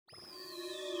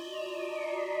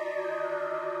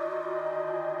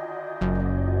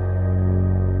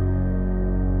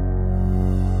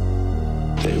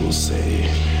People say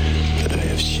that I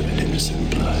have shed innocent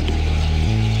blood.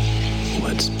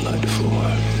 What's blood for,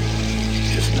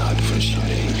 if not for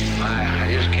shedding?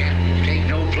 I just can't take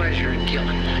no pleasure in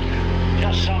killing.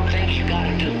 Just some things you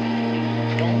gotta do.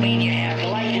 Don't mean you have to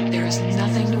like it. There's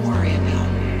nothing to worry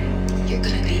about. You're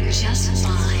gonna be just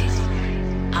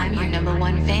fine. I'm your number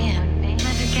one fan. Let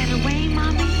her get away,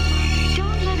 Mommy.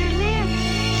 Don't let her live.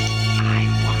 I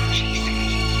won't, she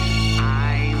said.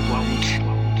 I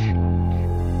won't.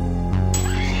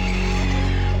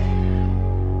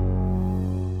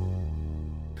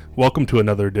 Welcome to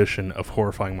another edition of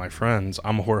Horrifying My Friends.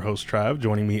 I'm horror host Trav.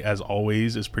 Joining me as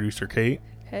always is producer Kate.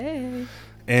 Hey.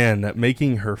 And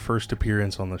making her first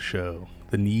appearance on the show,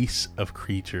 the niece of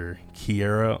Creature,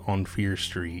 Kiera on Fear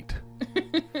Street.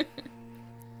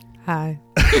 Hi.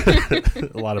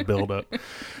 A lot of build up.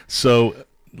 So,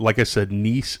 like I said,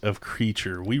 niece of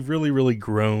Creature. We've really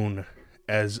grown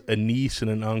as a niece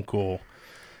and an uncle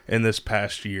in this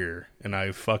past year, and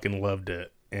I fucking loved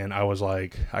it. And I was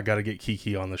like, I got to get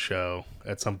Kiki on the show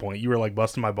at some point. You were like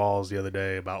busting my balls the other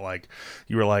day about like,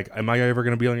 you were like, am I ever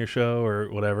going to be on your show or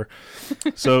whatever?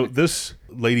 So this,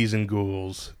 ladies and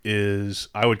ghouls, is,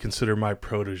 I would consider my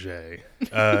protege.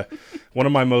 One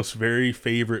of my most very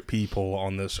favorite people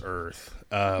on this earth.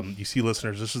 You see,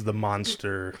 listeners, this is the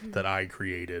monster that I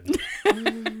created.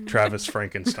 Travis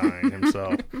Frankenstein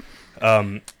himself.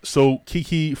 So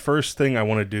Kiki, first thing I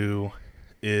want to do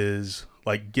is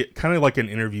like get kind of like an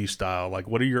interview style. Like,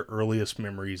 what are your earliest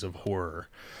memories of horror?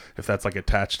 If that's like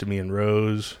attached to Me and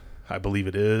Rose, I believe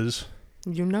it is.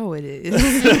 You know it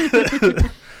is.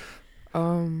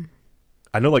 I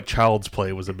know like Child's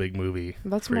Play was a big movie.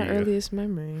 That's for my you. earliest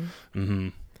memory. Mm-hmm.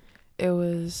 It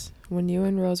was when you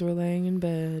and Rose were laying in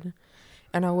bed,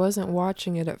 and I wasn't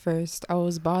watching it at first. I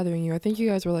was bothering you. I think you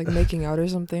guys were like making out or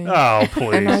something. Oh,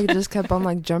 please. And I just kept on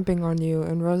like jumping on you,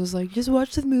 and Rose was like, "Just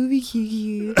watch the movie,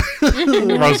 Kiki."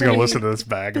 Rose gonna listen to this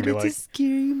back and But be it's like, a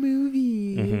scary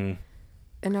movie. mm-hmm.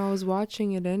 And I was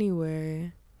watching it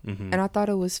anyway, Mm-hmm. and I thought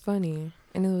it was funny.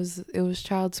 And it was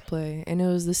Child's Play, and it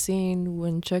was the scene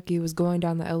when Chucky was going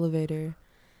down the elevator,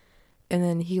 and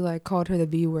then he like called her the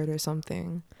B word or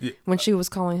something. Yeah. When she was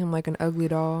calling him like an ugly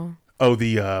doll. Oh,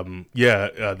 the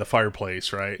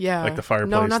fireplace, right? Yeah. Like the fireplace.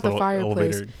 No, not the little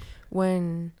fireplace. elevator.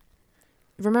 When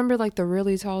remember like the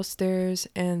really tall stairs,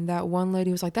 and that one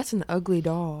lady was like, "That's an ugly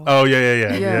doll." Oh yeah.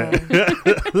 Yeah.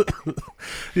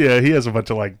 Yeah, he has a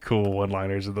bunch of like cool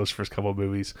one-liners in those first couple of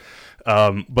movies.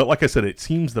 But like I said, it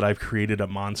seems that I've created a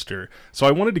monster. So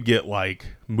I wanted to get like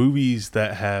movies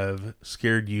that have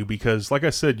scared you because, like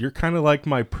I said, you're kind of like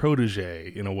my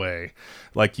protege in a way.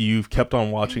 Like you've kept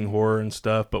on watching horror and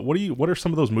stuff. But what are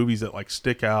some of those movies that like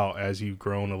stick out as you've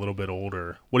grown a little bit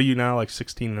older? What are you now, like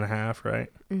 16 and a half, right?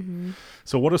 Mm-hmm.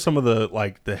 So what are some of the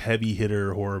like the heavy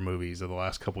hitter horror movies of the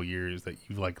last couple years that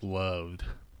you've like loved?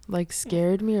 Like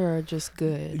scared me or just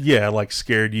good? Yeah, like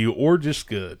scared you or just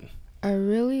good. I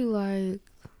really like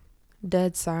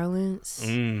Dead Silence.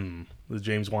 The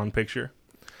James Wan picture.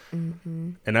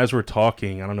 Mm-hmm. And as we're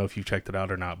talking, I don't know if you checked it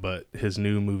out or not, but his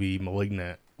new movie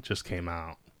Malignant just came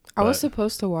out. I was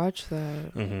supposed to watch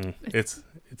that. Mm-hmm. It's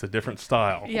a different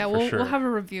style. Yeah, for we'll sure. we'll have a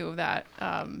review of that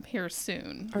here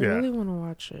soon. I Yeah. really want to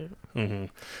watch it. Mm-hmm.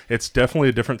 It's definitely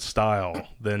a different style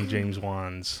than James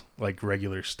Wan's like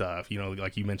regular stuff. You know,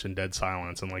 like you mentioned Dead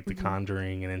Silence and like The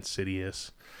Conjuring and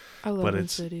Insidious. I love But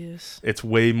Insidious. It's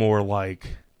way more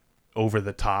like over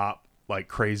the top, like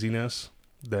craziness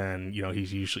than, you know,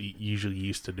 he's usually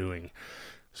used to doing.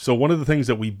 So one of the things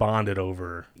that we bonded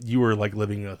over, you were like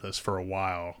living with us for a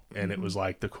while, and it was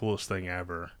like the coolest thing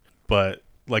ever. But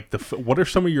like what are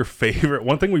some of your favorite?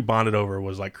 One thing we bonded over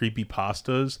was like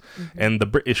creepypastas, and the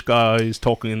British guys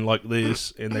talking like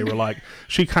this, and they were like,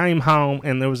 "She came home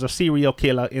and there was a serial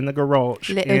killer in the garage."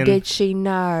 Little did she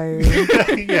know.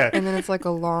 Yeah. And then it's like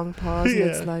a long pause, Yeah.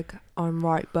 and it's like, "I'm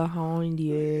right behind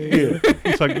you." Yeah.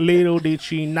 It's like, little did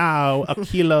she know a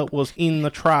killer was in the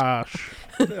trash.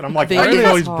 And I'm like, why are Biggest they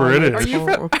always holiday. British? Are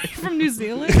you from New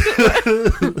Zealand?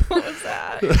 What was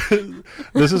that?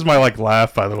 This is my like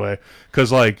laugh, by the way,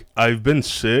 because like I've been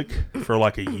sick for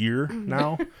like a year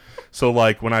now. So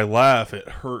like when I laugh, it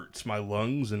hurts my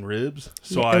lungs and ribs.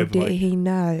 So Little I've did like, he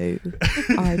know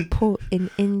I put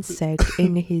an insect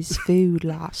in his food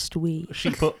last week. she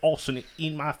put arsenic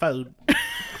in my food.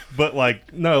 But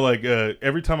like no, like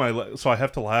every time so I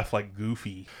have to laugh like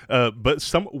goofy. But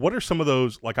what are some of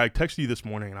those? Like I texted you this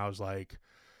morning and I was like,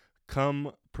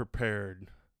 come prepared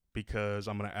because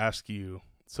I'm gonna ask you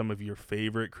some of your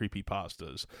favorite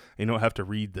creepypastas. You don't have to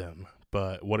read them,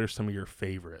 but what are some of your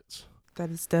favorites? That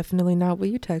is definitely not what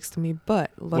you texted me,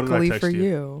 but did I luckily text for you?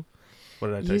 you, What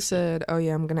did I text You said, "Oh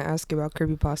yeah, I'm gonna ask you about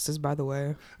creepypastas." By the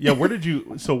way, Yeah, where did you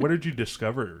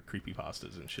discover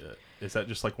creepypastas and shit? Is that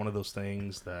just like one of those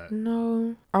things that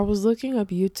no, I was looking up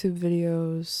YouTube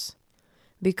videos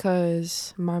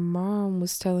because my mom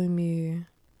was telling me.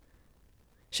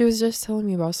 She was just telling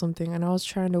me about something, and I was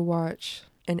trying to watch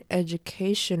an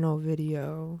educational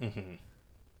video,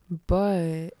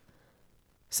 but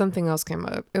something else came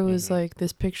up. It was like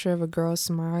this picture of a girl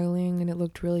smiling, and it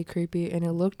looked really creepy, and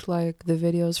it looked like the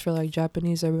videos for like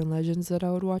Japanese urban legends that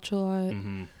I would watch a lot.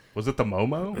 Was it the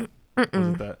Momo? Was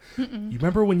it that? You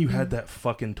remember when you had that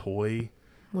fucking toy?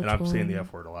 Which And I'm saying the one?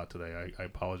 F word a lot today. I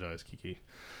apologize, Kiki.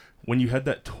 When you had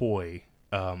that toy,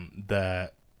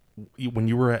 when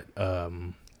you were at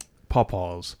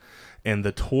Pawpaw's, and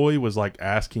the toy was like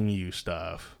asking you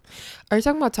stuff. Are you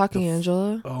talking about Talking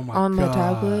Angela? Oh my on god! my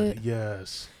tablet,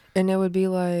 Yes. and it would be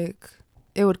like,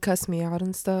 it would cuss me out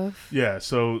and stuff. Yeah.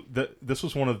 So this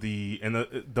was one of the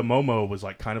Momo was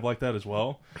like kind of like that as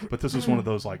well, but this was one of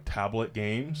those like tablet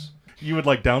games. You would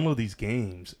like download these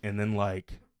games, and then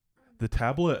like the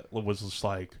tablet was just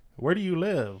like, "Where do you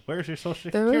live? Where's your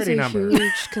social There was security a number?"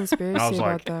 huge conspiracy about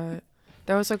like- that.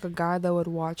 There was like a guy that would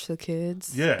watch the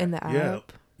kids Yeah. in the Yeah.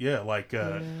 app. Yeah. Like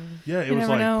Yeah. yeah. It You was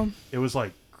never like know. it was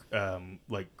like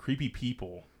creepy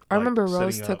people. I like, remember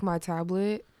Rose setting took up- my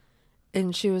tablet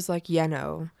and she was like, yeah,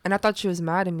 no. And I thought she was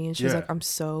mad at me, and she was Yeah. like, I'm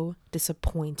so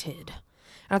disappointed.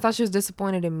 And I thought she was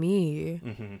disappointed in me,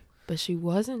 but she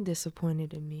wasn't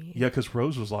disappointed in me. Yeah, because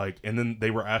Rose was like, and then they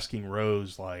were asking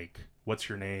Rose like, "What's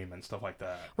your name?" and stuff like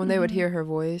that. When they would hear her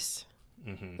voice,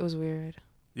 Mm-hmm. it was weird.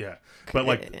 Yeah,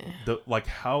 but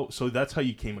so that's how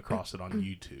you came across it on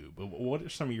YouTube. But what are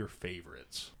some of your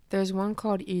favorites? There's one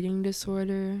called Eating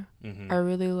Disorder. I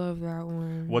really love that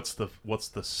one. What's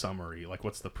the summary? Like,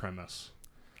 what's the premise?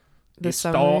 The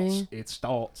summary? It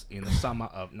starts in the summer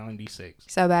of '96.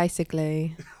 So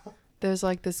basically, there's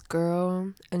like this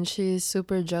girl, and she's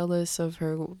super jealous of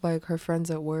her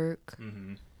friends at work,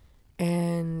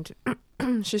 and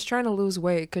she's trying to lose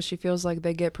weight because she feels like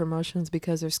they get promotions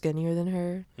because they're skinnier than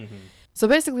her. So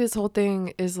basically, this whole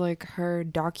thing is like her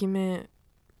document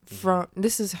from.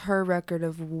 This is her record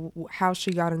of how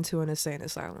she got into an insane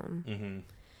asylum,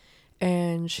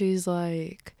 and she's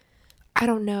like, I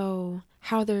don't know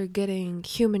how they're getting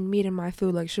human meat in my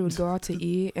food. Like, she would go out to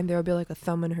eat, and there would be like a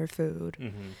thumb in her food.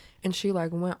 And she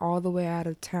like went all the way out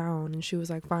of town, and she was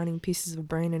like finding pieces of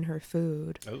brain in her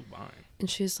food. Oh my! And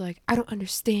she's like, I don't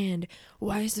understand.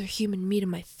 Why is there human meat in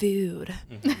my food?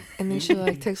 And then she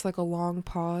like takes like a long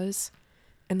pause,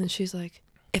 and then she's like,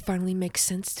 it finally makes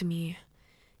sense to me.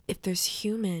 If there's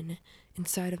human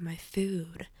inside of my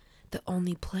food, the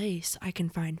only place I can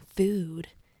find food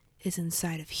is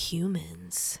inside of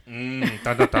humans. Dun,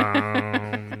 dun,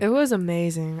 dun. It was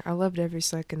amazing. I loved every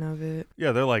second of it.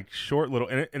 Yeah, they're like short little,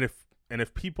 and if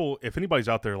anybody's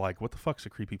out there like, what the fuck's a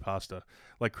creepypasta?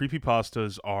 Like,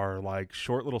 creepypastas are like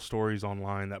short little stories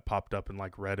online that popped up in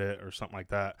like Reddit or something like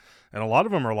that, and a lot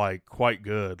of them are like quite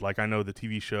good. Like, I know the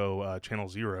TV show Channel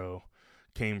Zero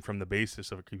came from the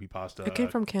basis of a creepypasta. It came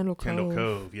from Candle Cove. Candle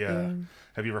Cove, yeah.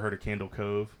 Have you ever heard of Candle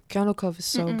Cove? Candle Cove is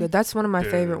so good. That's one of my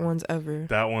Dude, favorite ones ever.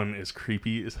 That one is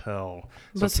creepy as hell.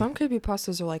 But some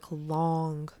creepypastas are like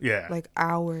long. Yeah. Like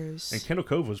hours. And Candle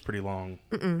Cove was pretty long.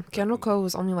 Candle Cove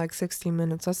was only like 16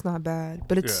 minutes. That's not bad.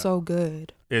 But it's so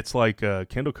good. It's like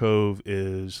Candle Cove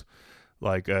is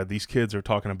like these kids are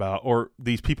talking about, or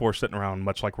these people are sitting around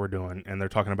much like we're doing, and they're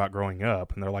talking about growing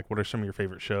up, and they're like, what are some of your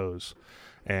favorite shows?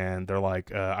 And they're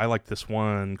like, I like this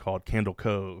one called Candle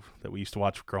Cove that we used to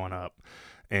watch growing up.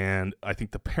 And I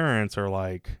think the parents are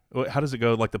like, how does it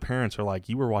go? Like, the parents are like,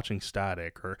 you were watching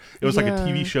Static, or it was like a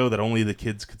TV show that only the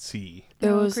kids could see. It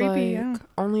was creepy, like yeah.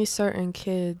 only certain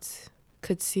kids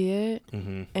could see it.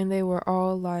 And they were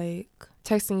all like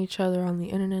texting each other on the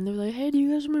internet. And they were like, hey, do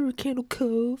you guys remember Candle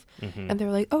Cove? And they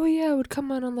were like, oh yeah, it would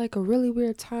come on like a really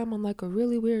weird time on like a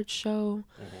really weird show.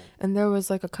 And there was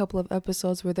like a couple of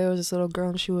episodes where there was this little girl,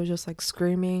 and she was just like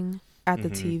screaming at the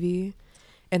TV.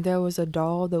 And there was a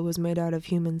doll that was made out of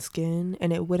human skin,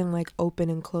 and it wouldn't like open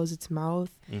and close its mouth.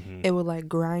 It would like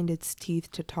grind its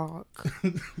teeth to talk.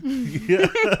 Yeah.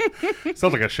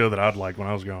 Sounds like a show that I'd like when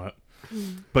I was growing up.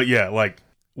 But yeah, like,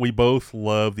 we both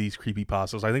love these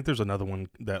creepypastas. I think there's another one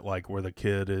that like where the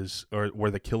kid is, or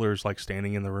where the killer's like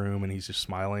standing in the room and he's just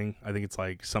smiling. I think it's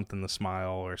like Something to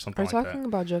Smile or something Are like you that. talking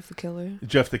about Jeff the Killer?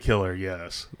 Jeff the Killer,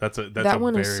 yes. That's a That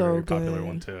one very, is so very good. popular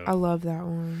one too. I love that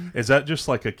one. Is that just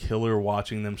like a killer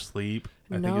watching them sleep?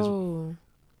 No,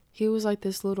 he was like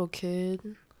this little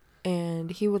kid, and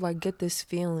he would like get this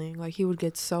feeling, like he would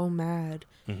get so mad,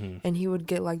 and he would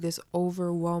get like this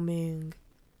overwhelming.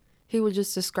 he would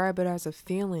just describe it as a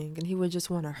feeling, and he would just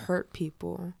want to hurt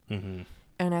people. Mm-hmm.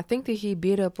 And I think that he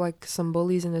beat up like some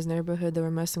bullies in his neighborhood that were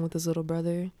messing with his little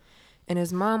brother. And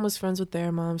his mom was friends with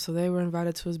their mom, so they were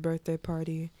invited to his birthday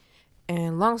party.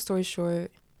 And long story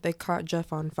short, they caught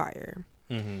Jeff on fire.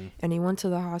 Mm-hmm. And he went to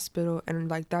the hospital,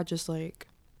 and like that just like,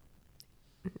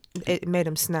 it made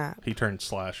him snap. He turned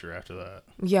slasher after that.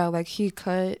 Yeah, like he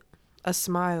cut a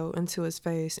smile into his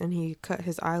face, and he cut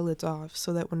his eyelids off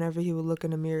so that whenever he would look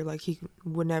in the mirror, like he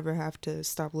would never have to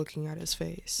stop looking at his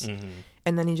face. Mm-hmm.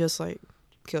 And then he just like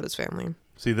killed his family.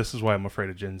 See, this is why I'm afraid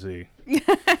of Gen Z.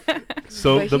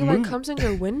 So but the he movie like comes in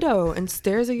your window and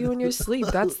stares at you in your sleep.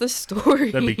 That's the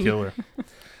story. that'd be killer.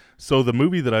 So the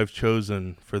movie that I've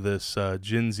chosen for this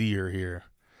Gen Zer here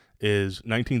is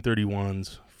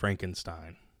 1931's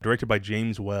Frankenstein, directed by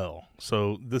James Whale.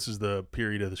 So this is the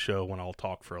period of the show when I'll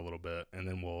talk for a little bit, and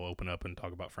then we'll open up and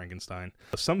talk about Frankenstein.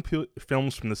 Some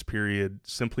films from this period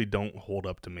simply don't hold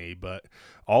up to me, but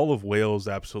all of Whale's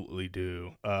absolutely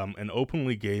do. An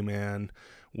openly gay man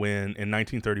when in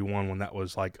 1931, when that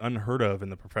was like unheard of in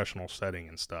the professional setting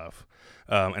and stuff.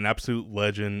 An absolute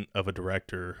legend of a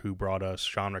director who brought us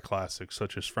genre classics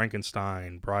such as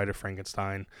Frankenstein, Bride of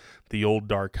Frankenstein, The Old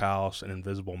Dark House, and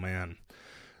Invisible Man.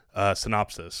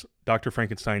 Synopsis. Dr.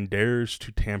 Frankenstein dares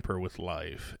to tamper with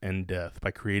life and death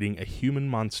by creating a human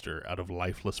monster out of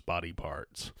lifeless body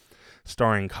parts.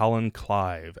 Starring Colin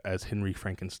Clive as Henry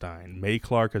Frankenstein, Mae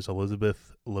Clarke as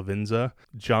Elizabeth Lavenza,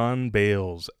 John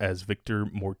Bales as Victor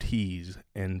Mortiz,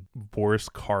 and Boris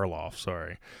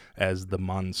Karloff, as the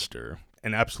monster.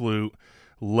 An absolute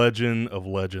legend of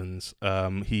legends.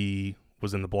 He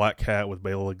was in The Black Cat with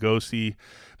Bela Lugosi,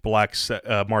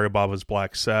 Mario Bava's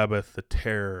Black Sabbath, The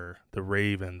Terror, The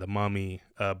Raven, The Mummy,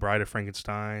 Bride of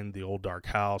Frankenstein, The Old Dark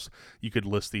House. You could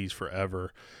list these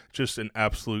forever. Just an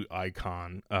absolute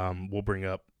icon. We'll bring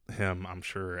up him, I'm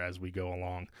sure, as we go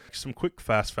along. Some quick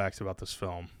fast facts about this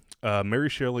film. Mary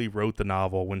Shelley wrote the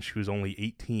novel when she was only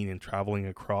 18 and traveling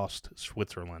across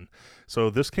Switzerland. So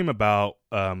this came about,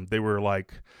 they were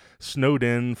like snowed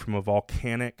in from a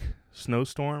volcanic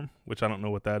snowstorm, which I don't know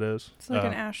what that is. It's like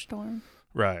an ash storm.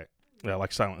 Right. Yeah,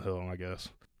 like Silent Hill, I guess.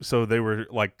 So they were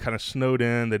like kind of snowed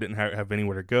in. They didn't have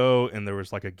anywhere to go. And there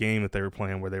was like a game that they were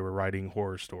playing where they were writing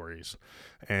horror stories.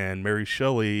 And Mary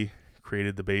Shelley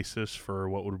created the basis for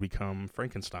what would become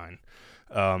Frankenstein.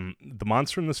 The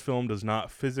monster in this film does not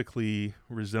physically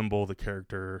resemble the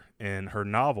character in her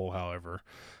novel, however.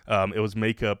 It was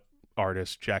makeup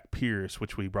artist Jack Pierce,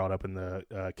 which we brought up in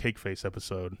the Cake Face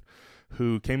episode,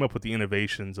 who came up with the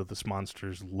innovations of this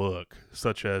monster's look,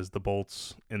 such as the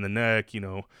bolts in the neck,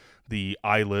 the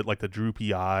eyelid, like the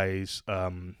droopy eyes,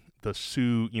 the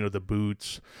suit, the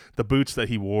boots. The boots that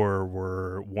he wore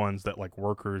were ones that like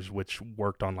workers which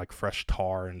worked on like fresh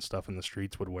tar and stuff in the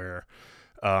streets would wear.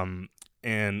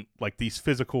 And like these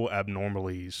physical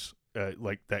abnormalities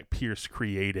like that Pierce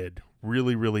created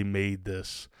really, really made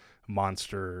this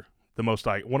monster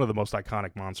one of the most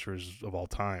iconic monsters of all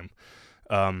time.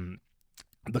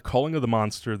 The calling of the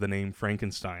monster, the name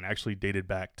Frankenstein, actually dated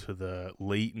back to the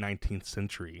late 19th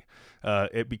century.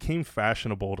 It became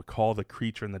fashionable to call the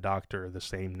creature and the doctor the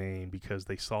same name because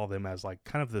they saw them as like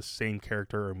kind of the same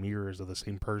character or mirrors of the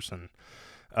same person.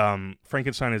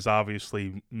 Frankenstein has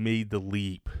obviously made the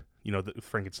leap, the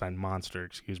Frankenstein monster,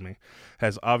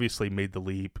 has obviously made the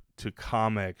leap to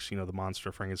comics, the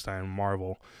monster Frankenstein,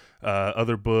 Marvel,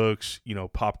 other books,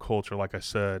 pop culture. Like I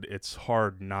said, it's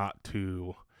hard not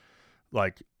to,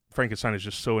 like, Frankenstein is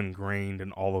just so ingrained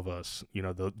in all of us,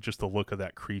 just the look of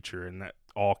that creature, and that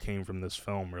all came from this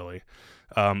film, really.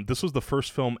 This was the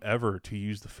first film ever to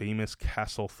use the famous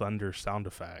Castle Thunder sound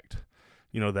effect.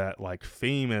 That like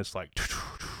famous, like,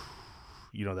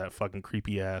 that fucking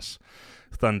creepy ass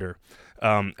thunder.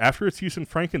 After its use in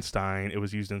Frankenstein, it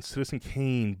was used in Citizen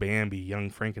Kane, Bambi, Young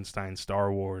Frankenstein,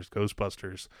 Star Wars,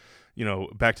 Ghostbusters,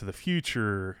 Back to the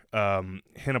Future,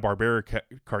 Hanna-Barbera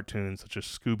cartoons such as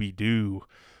Scooby-Doo,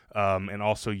 and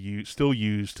also still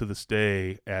used to this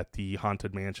day at the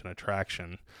Haunted Mansion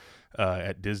attraction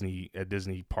at Disney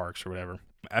parks or whatever.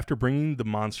 After bringing the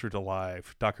monster to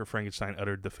life, Dr. Frankenstein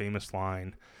uttered the famous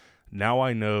line, "Now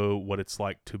I know what it's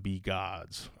like to be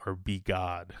gods," or be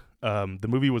God. The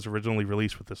movie was originally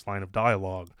released with this line of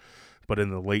dialogue, but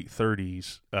in the late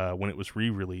 30s, when it was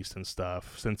re-released and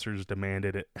stuff, censors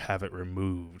demanded have it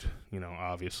removed.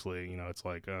 Obviously, it's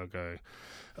like, okay.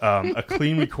 A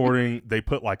clean recording, they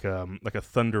put like a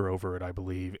thunder over it, I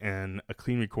believe, and a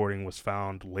clean recording was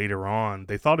found later on.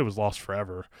 They thought it was lost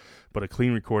forever, but a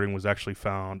clean recording was actually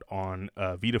found on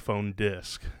a Vitaphone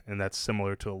disc, and that's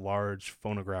similar to a large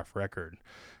phonograph record,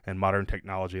 and modern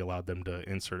technology allowed them to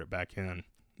insert it back in.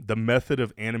 the method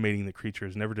of animating the creature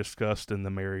is never discussed in the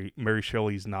Mary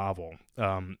Shelley's novel.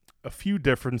 A few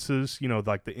differences,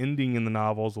 like the ending in the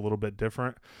novel is a little bit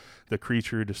different. The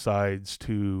creature decides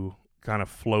to kind of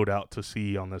float out to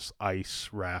sea on this ice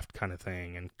raft kind of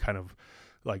thing and kind of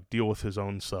like deal with his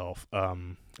own self.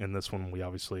 In this one,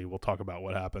 we'll talk about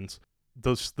what happens.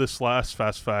 This last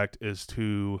fast fact is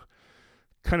to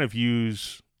kind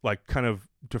of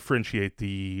differentiate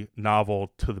the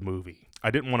novel to the movie. I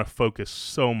didn't want to focus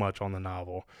so much on the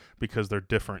novel because they're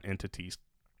different entities,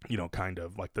 kind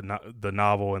of like the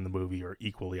novel and the movie are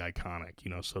equally iconic,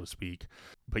 so to speak.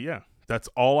 But yeah, that's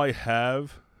all I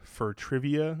have for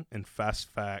trivia and fast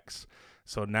facts.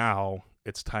 So now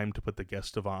it's time to put the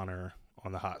guest of honor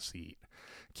on the hot seat.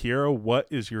 Kiera, what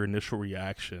is your initial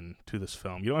reaction to this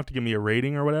film? You don't have to give me a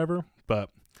rating or whatever, but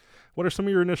what are some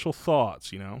of your initial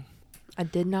thoughts, I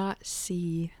did not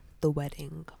see The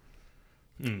Wedding.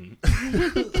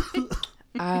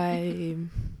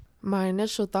 My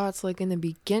initial thoughts, like in the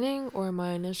beginning, or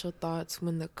my initial thoughts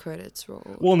when the credits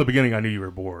rolled? Well, in the beginning, I knew you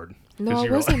were bored. No, I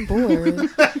wasn't bored.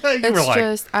 I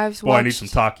need some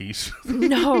Takis.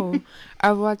 No,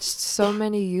 I watched so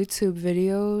many YouTube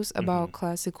videos about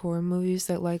classic horror movies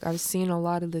that, like, I've seen a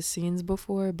lot of the scenes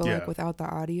before, but like without the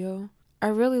audio. I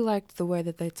really liked the way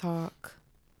that they talk.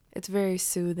 It's very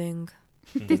soothing.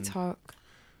 They talk.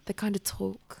 They kind of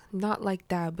talk, not like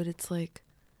that, but it's like,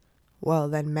 well,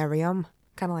 then Miriam,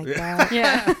 kind of like that.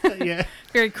 Yeah.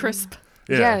 Very crisp.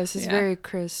 Yeah. Yes, it's very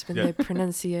crisp, and they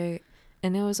pronunciate.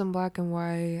 And it was in black and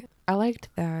white. I liked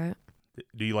that.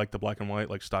 Do you like the black and white,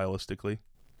 like stylistically?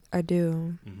 I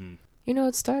do. Mm-hmm.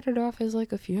 It started off as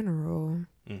like a funeral.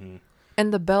 Mm-hmm.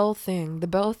 And the bell thing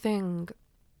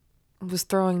was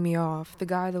throwing me off. The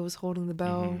guy that was holding the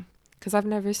bell, because I've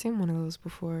never seen one of those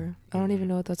before. I don't even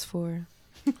know what that's for.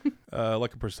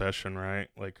 Like a procession, right?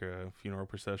 Like a funeral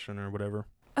procession or whatever.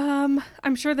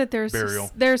 I'm sure that there's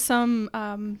Burial. There's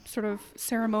some sort of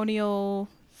ceremonial,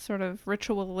 sort of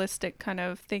ritualistic kind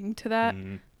of thing to that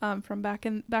from back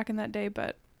in that day,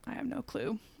 but I have no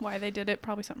clue why they did it.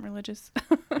 Probably something religious.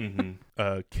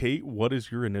 Kate, what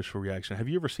is your initial reaction? Have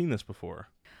you ever seen this before?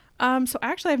 So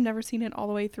actually, I've never seen it all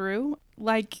the way through.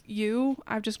 Like you,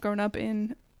 I've just grown up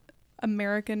in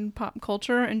American pop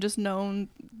culture and just known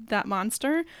that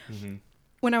monster.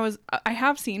 When I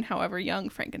have seen, however, Young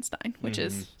Frankenstein, which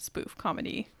is spoof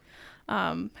comedy.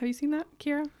 Have you seen that,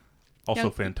 Kiera? Also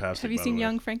fantastic. Have you seen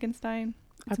Young Frankenstein?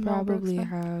 I probably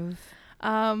have.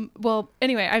 Well,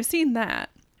 anyway, I've seen that,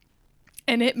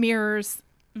 and it mirrors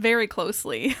very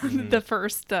closely the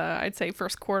first, I'd say,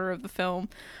 first quarter of the film.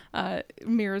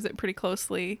 Mirrors it pretty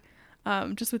closely,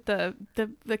 just with the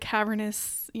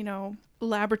cavernous,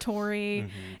 laboratory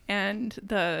and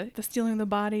the stealing of the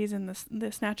bodies and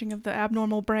the snatching of the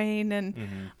abnormal brain and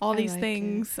all these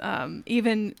things,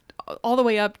 even all the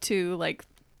way up to like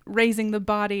raising the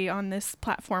body on this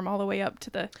platform all the way up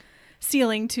to the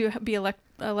ceiling to be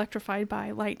electrified by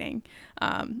lightning,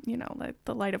 like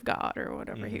the light of God or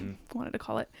whatever he wanted to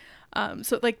call it.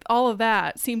 So like all of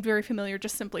that seemed very familiar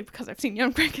just simply because I've seen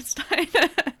Young Frankenstein.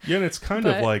 Yeah, and it's kind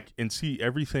of like, and see,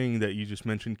 everything that you just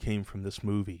mentioned came from this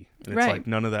movie. And it's like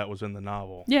none of that was in the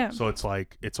novel. Yeah. So it's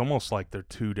like, it's almost like they're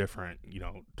two different,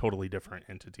 totally different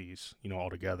entities,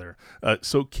 altogether.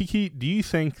 So Kiki, do you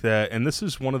think that, and this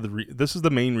is this is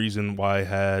the main reason why I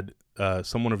had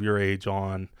someone of your age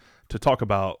on to talk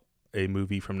about a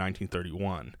movie from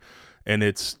 1931, and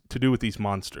it's to do with these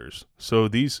monsters. So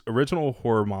these original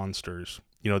horror monsters,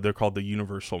 they're called the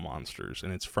Universal monsters,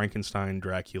 and it's Frankenstein,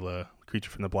 Dracula,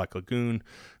 Creature from the Black Lagoon,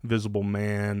 Invisible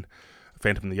Man,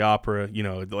 Phantom of the Opera,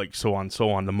 like so on,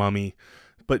 The Mummy.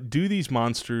 But do these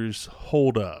monsters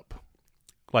hold up?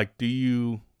 Like,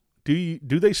 do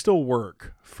they still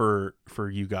work for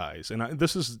you guys? And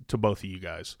this is to both of you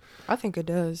guys. I think it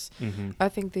does. I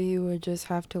think that you would just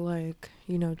have to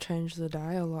change the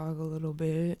dialogue a little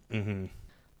bit.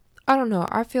 I don't know.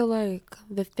 I feel like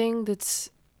the thing that's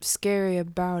scary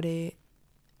about it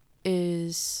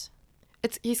is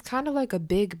he's kind of like a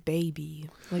big baby,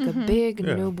 like a big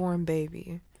newborn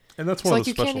baby. And that's one of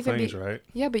the special things, right?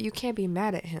 Yeah, but you can't be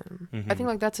mad at him. I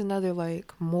think that's another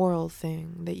moral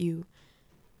thing that you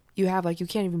have, you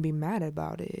can't even be mad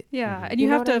about it. Yeah, and you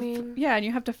have to and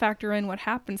you have to factor in what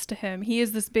happens to him. He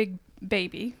is this big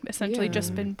baby, essentially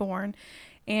just been born,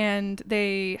 and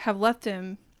they have left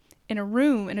him in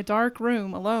a dark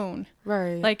room alone.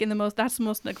 Right. That's the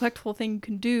most neglectful thing you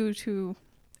can do to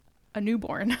a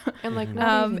newborn. And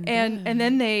and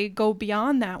then they go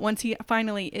beyond that once he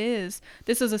finally is.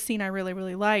 This is a scene I really,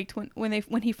 really liked when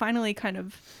he finally kind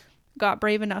of got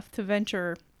brave enough to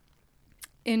venture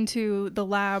into the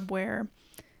lab where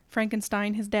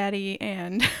Frankenstein, his daddy,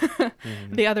 and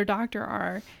the other doctor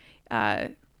are,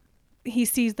 he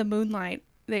sees the moonlight.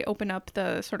 They open up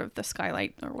the sort of the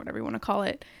skylight or whatever you want to call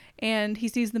it, and he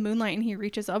sees the moonlight and he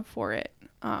reaches up for it.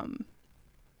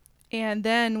 And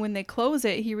then when they close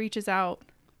it, he reaches out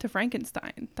to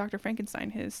Frankenstein, Dr.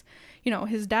 Frankenstein, his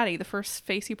daddy, the first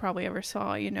face he probably ever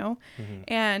saw,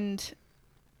 and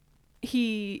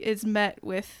he is met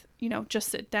with, just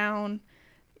sit down.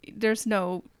 There's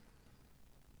no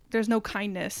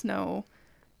kindness, no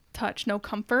touch, no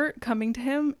comfort coming to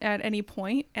him at any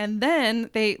point. And then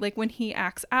they, like, when he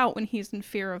acts out, when he's in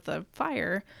fear of the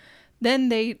fire, then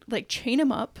they like chain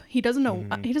him up. He doesn't know,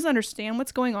 he doesn't understand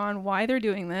what's going on, why they're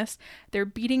doing this. They're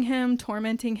beating him,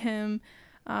 tormenting him,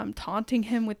 taunting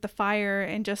him with the fire,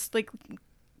 and just like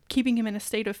keeping him in a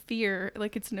state of fear.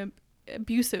 Like it's an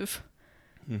abusive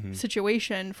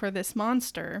situation for this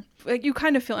monster. Like you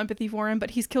kind of feel empathy for him,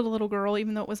 but he's killed a little girl,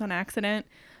 even though it was on accident.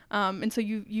 And so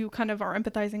you kind of are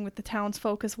empathizing with the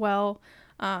townsfolk as well.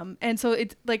 And so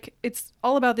it's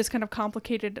all about this kind of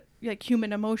complicated, like,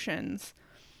 human emotions.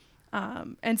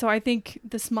 And so I think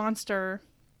this monster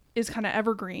is kind of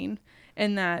evergreen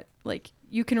in that, like,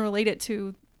 you can relate it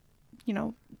to,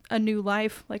 a new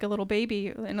life, like a little baby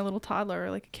and a little toddler,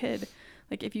 or like a kid.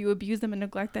 Like if you abuse them and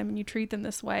neglect them and you treat them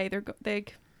this way,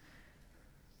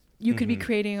 you could be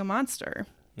creating a monster.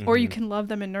 Or you can love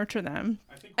them and nurture them,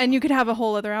 and you could have a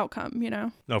whole other outcome,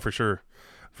 No, for sure.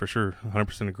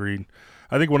 100% agreed.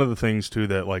 I think one of the things too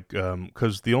that, like,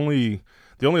 because the only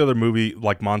other movie,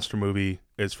 like monster movie,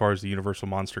 as far as the Universal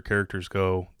monster characters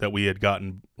go, that we had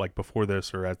gotten like before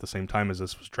this or at the same time as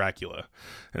this was Dracula.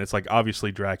 And it's like,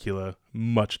 obviously Dracula,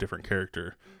 much different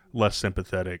character, less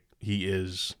sympathetic. He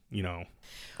is,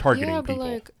 targeting people. But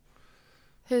like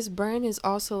his brain is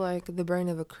also like the brain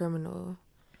of a criminal.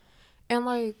 And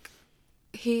like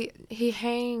he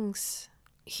hangs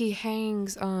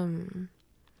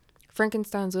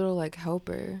Frankenstein's little like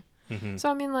helper.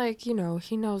 So I mean, like, he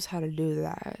knows how to do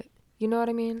that. You know what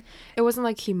I mean? It wasn't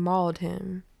like he mauled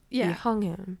him. Yeah. He hung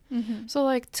him. So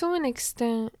like to an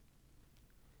extent,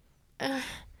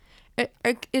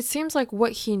 it seems like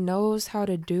what he knows how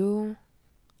to do,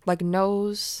 like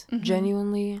knows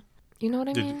genuinely. You know what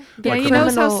I mean? Yeah, he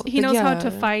knows how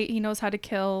to fight. He knows how to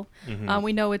kill.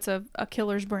 We know it's a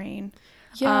killer's brain.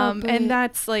 Yeah, and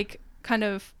that's like kind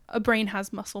of a brain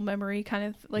has muscle memory, kind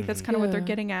of like that's kind of what they're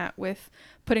getting at with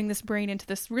putting this brain into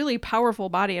this really powerful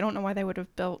body. I don't know why they would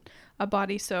have built a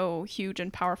body so huge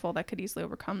and powerful that could easily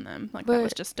overcome them. Like that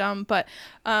was just dumb. But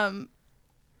on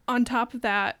top of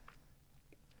that,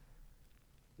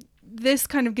 this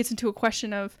kind of gets into a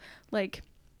question of like,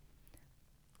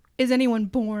 is anyone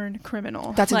born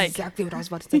criminal? That's like, exactly what I was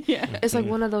about to say. Yeah. It's like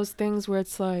one of those things where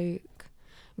it's like,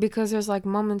 because there's like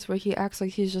moments where he acts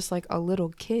like he's just like a little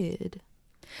kid.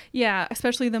 Yeah,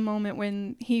 especially the moment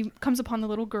when he comes upon the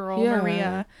little girl,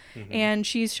 Maria, and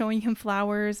she's showing him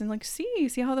flowers and like, see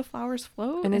how the flowers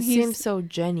float? And it seems so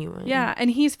genuine. Yeah,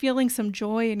 and he's feeling some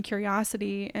joy and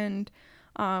curiosity, and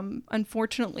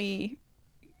unfortunately,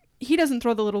 he doesn't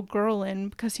throw the little girl in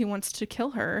because he wants to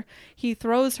kill her. He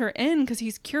throws her in because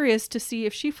he's curious to see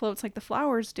if she floats like the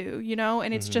flowers do,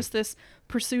 and it's just this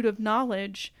pursuit of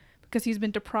knowledge because he's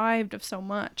been deprived of so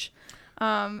much.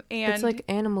 And it's like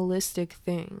animalistic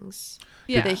things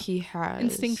that he has.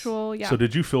 Instinctual, yeah. So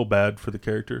did you feel bad for the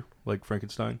character, like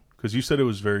Frankenstein? Because you said it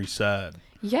was very sad.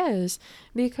 Yes,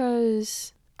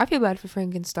 because I feel bad for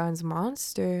Frankenstein's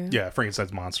monster. Yeah,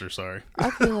 Frankenstein's monster, sorry.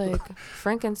 I feel like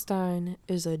Frankenstein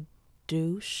is a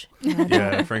douche.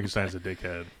 Yeah, Frankenstein's a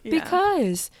dickhead.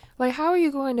 Because, like, how are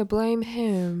you going to blame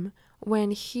him when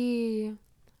he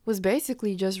was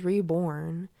basically just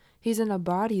reborn? He's in a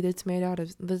body that's made out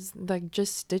of, that's like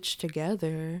just stitched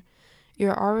together.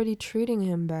 You're already treating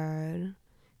him bad.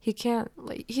 He can't,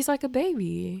 like, he's like a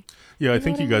baby. Yeah, I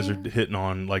think you guys are hitting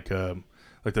on like the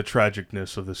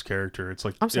tragicness of this character. It's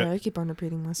like, I'm sorry, I keep on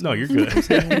repeating myself. No, you're good.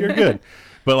 You're good.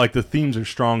 But like the themes are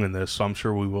strong in this, so I'm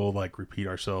sure we will like repeat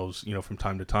ourselves, from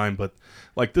time to time. But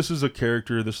like this is a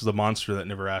character, this is a monster that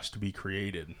never asked to be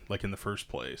created, like in the first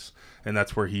place, and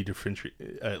that's where he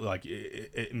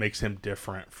it makes him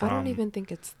different from. I don't even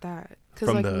think it's that, because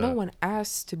like no one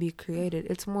asked to be created.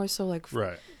 It's more so like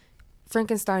right.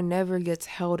 Frankenstein never gets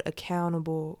held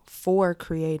accountable for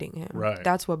creating him. Right.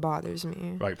 That's what bothers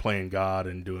me. Right, playing God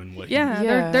and doing what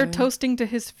they're toasting to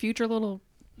his future little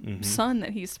son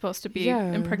that he's supposed to be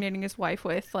impregnating his wife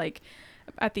with, like,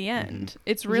 at the end.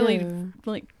 It's really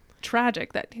like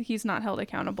tragic that he's not held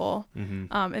accountable.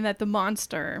 And that the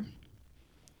monster,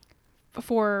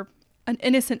 for an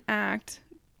innocent act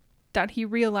that he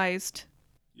realized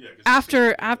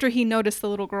after he noticed the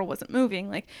little girl wasn't moving,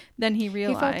 like then he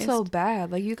realized he felt so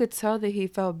bad. Like you could tell that he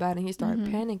felt bad, and he started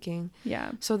panicking.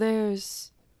 Yeah. So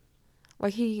there's,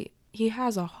 like he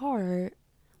has a heart.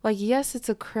 Like yes, it's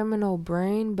a criminal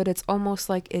brain, but it's almost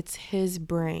like it's his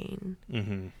brain.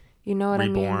 Mm-hmm. You know what I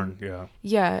mean? Reborn. Yeah.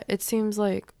 Yeah. It seems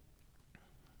like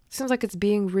it's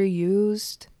being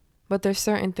reused, but there's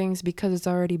certain things because it's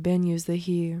already been used that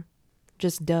he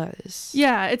just does.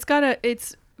 Yeah,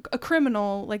 it's a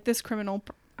criminal, like this criminal,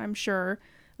 I'm sure,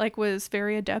 like was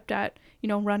very adept at,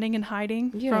 running and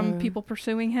hiding from people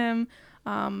pursuing him.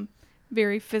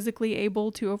 Very physically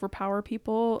able to overpower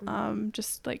people.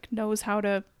 Just like knows how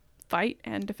to fight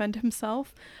and defend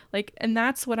himself. Like, and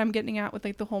that's what I'm getting at with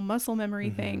like the whole muscle memory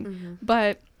thing.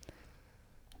 But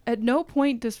at no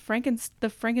point does the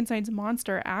Frankenstein's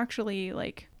monster actually,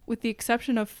 like, with the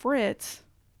exception of Fritz,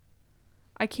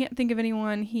 I can't think of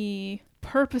anyone he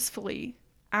purposefully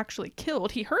actually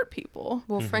killed. He hurt people.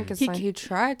 Well, Frankenstein, he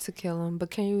tried to kill him, but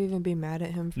can you even be mad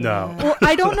at him for No. that? Well,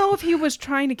 I don't know if he was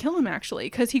trying to kill him, actually,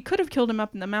 because he could have killed him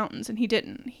up in the mountains, and he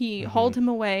didn't. He hauled him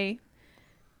away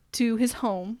to his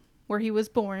home, where he was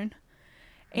born,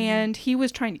 and he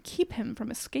was trying to keep him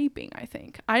from escaping, I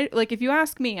think. If you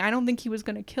ask me, I don't think he was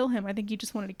going to kill him. I think he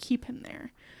just wanted to keep him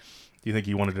there. Do you think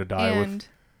he wanted to die with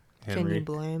Henry? Can you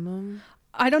blame him?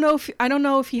 I don't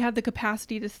know if he had the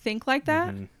capacity to think like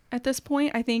that at this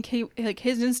point. I think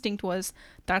his instinct was,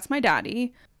 that's my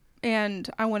daddy, and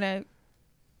I want to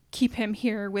keep him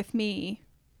here with me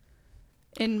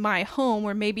in my home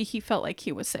where maybe he felt like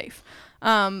he was safe.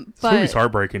 This movie's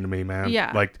heartbreaking to me, man.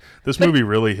 Yeah. Like, this movie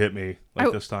really hit me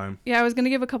this time. Yeah, I was going to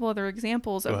give a couple other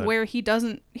examples of where he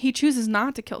chooses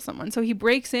not to kill someone. So he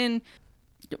breaks in,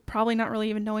 probably not really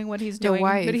even knowing what he's doing,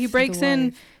 but he breaks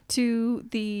in to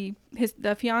the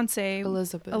fiance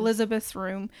Elizabeth's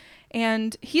room,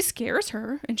 and he scares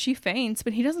her, and she faints,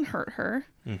 but he doesn't hurt her.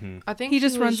 I think he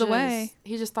just runs away.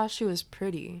 He just thought she was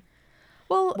pretty.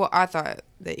 Well, I thought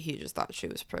that he just thought she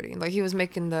was pretty. Like, he was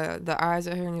making the eyes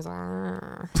at her, and he's like,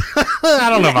 I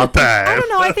don't know about that. I don't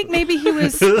know. I think maybe he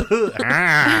was...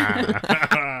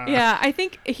 Yeah, I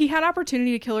think he had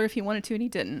opportunity to kill her if he wanted to, and he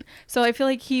didn't. So I feel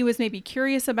like he was maybe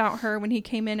curious about her when he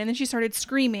came in, and then she started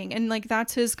screaming, and like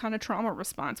that's his kind of trauma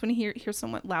response when he hears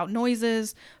somewhat loud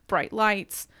noises, bright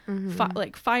lights,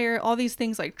 like fire, all these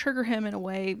things like trigger him in a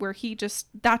way where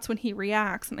that's when he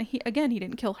reacts. And he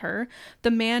didn't kill her.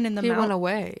 The man in the mountains, he went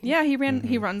away. Yeah, he ran.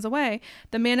 He runs away.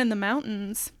 The man in the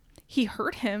mountains, he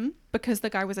hurt him because the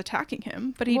guy was attacking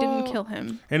him, but he didn't kill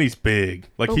him. And he's big.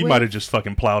 Like, he might have just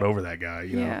fucking plowed over that guy,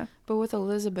 you know? But with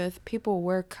Elizabeth, people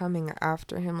were coming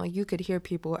after him. Like, you could hear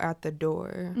people at the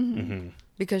door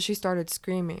because she started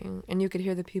screaming, and you could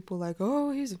hear the people like,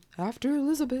 oh, he's after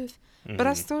Elizabeth. But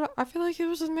I feel like he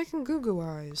was just making goo-goo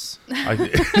eyes.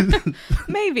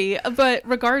 Maybe, but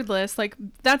regardless, like,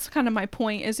 that's kind of my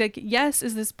point, is like, yes,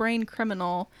 is this brain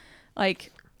criminal?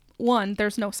 Like, one,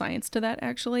 there's no science to that,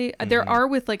 actually. There are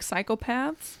with like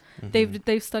psychopaths.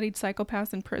 They've studied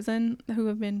psychopaths in prison who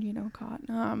have been, caught.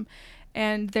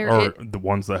 And the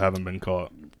ones that haven't been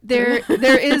caught. There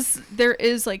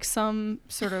is like some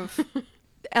sort of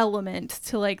element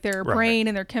to like their brain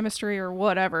and their chemistry or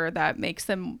whatever that makes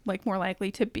them like more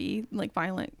likely to be like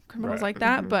violent criminals like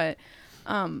that. But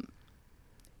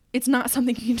it's not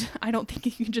something I don't think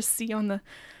you can just see on the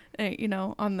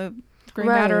on the gray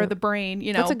matter of the brain.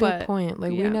 That's a good point.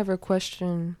 Like, we never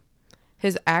question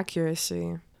his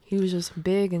accuracy. He was just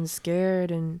big and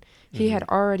scared, and he had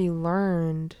already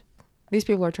learned, these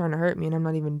people are trying to hurt me and I'm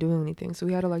not even doing anything. So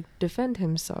he had to like defend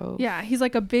himself. Yeah, he's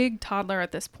like a big toddler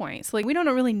at this point. So like, we don't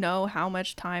really know how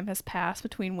much time has passed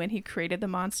between when he created the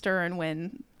monster and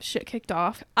when shit kicked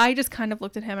off. I just kind of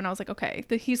looked at him and I was like, okay,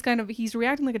 he's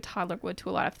reacting like a toddler would to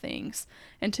a lot of things.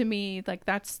 And to me, like,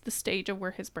 that's the stage of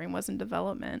where his brain was in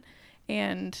development.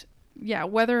 And yeah,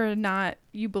 whether or not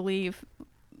you believe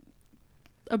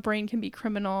a brain can be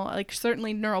criminal, like,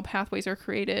 certainly neural pathways are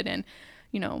created, and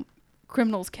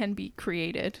criminals can be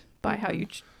created by how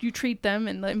you treat them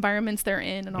and the environments they're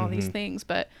in and all these things.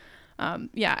 But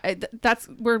that's,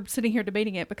 we're sitting here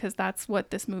debating it because that's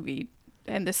what this movie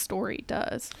and this story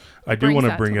does. I do want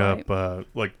to bring up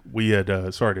like, we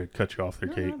had sorry to cut you off there,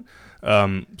 Kate.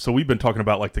 So we've been talking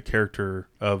about like the character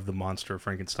of the monster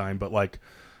Frankenstein, but like,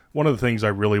 one of the things I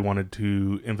really wanted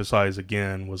to emphasize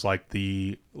again was like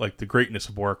the greatness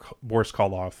of Boris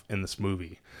Karloff in this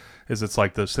movie. Is it's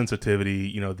like the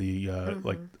sensitivity,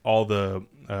 like all the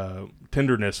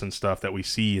tenderness and stuff that we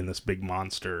see in this big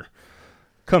monster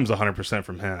comes 100%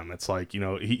 from him. It's like,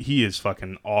 he is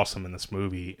fucking awesome in this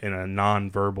movie in a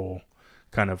non-verbal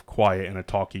kind of quiet and a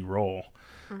talky role.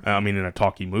 In a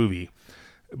talky movie.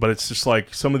 But it's just like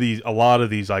a lot of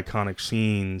these iconic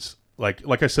scenes.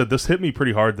 Like I said, this hit me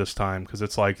pretty hard this time because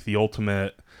it's like the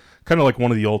ultimate, kind of like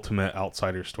one of the ultimate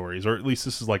outsider stories, or at least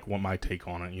this is like what my take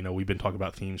on it. You know, we've been talking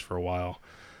about themes for a while,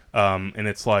 and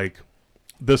it's like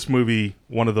this movie,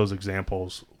 one of those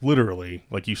examples, literally,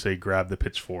 like you say, grab the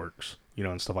pitchforks, you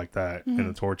know, and stuff like that, and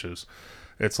the torches.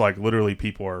 It's like literally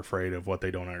people are afraid of what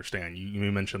they don't understand.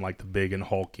 You mentioned like the big and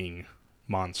hulking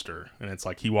monster, and it's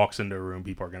like he walks into a room,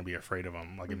 people are going to be afraid of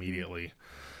him like immediately.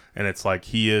 And it's like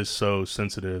he is so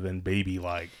sensitive and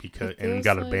baby-like and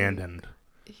got abandoned.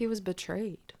 He was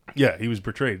betrayed. Yeah, he was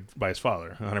betrayed by his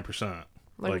father, 100%.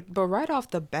 But right off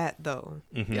the bat, though,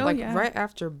 right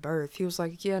after birth, he was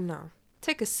like, "Yeah, no,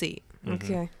 take a seat,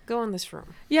 okay, go in this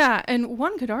room." Yeah, and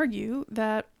one could argue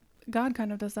that God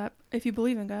kind of does that if you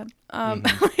believe in God.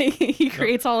 He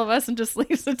creates all of us and just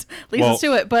leaves us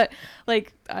to it. But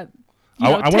like, I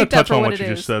want to touch on what you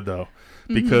just said though.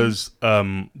 Because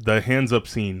the hands up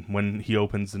scene when he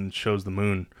opens and shows the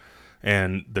moon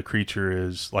and the creature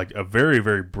is like a very,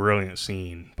 very brilliant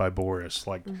scene by Boris.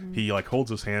 Like he like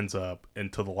holds his hands up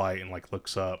into the light and like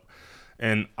looks up.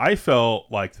 And I felt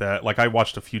like that, like I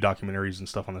watched a few documentaries and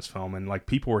stuff on this film, and like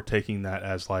people were taking that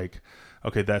as like,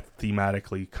 okay, that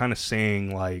thematically kind of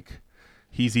saying like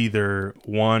he's either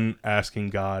one asking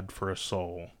God for a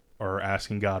soul or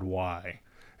asking God why.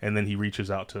 And then he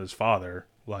reaches out to his father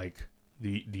like, do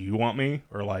you want me?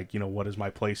 Or like, you know, what is my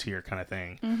place here kind of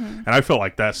thing. And I felt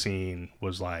like that scene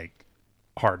was like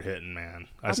hard hitting, man.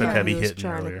 I said heavy hitting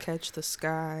trying earlier. To catch the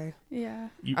sky. Yeah.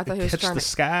 I thought he was trying the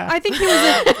sky.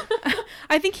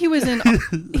 I think he was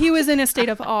in a state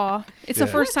of awe. It's the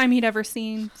first time he'd ever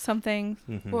seen something.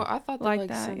 Well, I thought like that,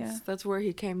 that, since that's where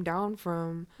he came down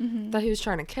from, that he was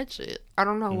trying to catch it. I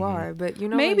don't know why, but you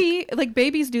know, maybe like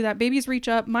babies do that. Babies reach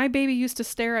up. My baby used to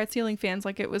stare at ceiling fans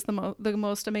like it was the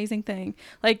most amazing thing.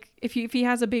 Like if he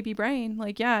has a baby brain,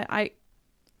 like yeah,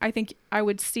 I think I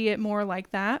would see it more like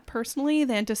that personally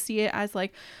than to see it as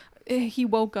like he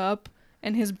woke up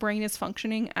and his brain is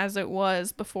functioning as it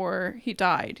was before he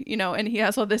died, you know, and he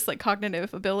has all this like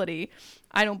cognitive ability.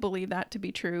 I don't believe that to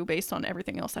be true based on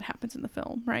everything else that happens in the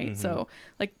film, right? So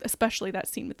like especially that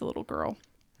scene with the little girl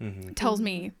tells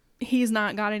me he's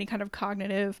not got any kind of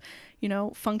cognitive, you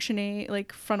know, functioning,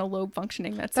 like frontal lobe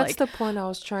functioning. That's like the point I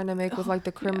was trying to make with like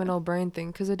the criminal brain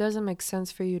thing, because it doesn't make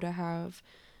sense for you to have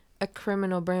a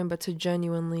criminal brain but to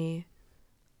genuinely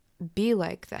be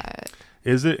like that.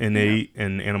 Is it innate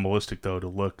and animalistic though to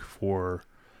look for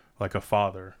like a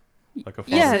father, like a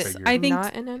father yes, figure? I think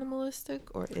not an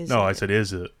animalistic, or is no, it? I said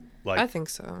is it like I think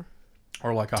so.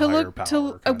 or like a to higher look power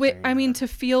to kind of thing, I mean or- to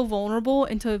feel vulnerable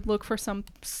and to look for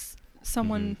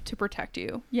someone to protect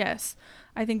you. Yes,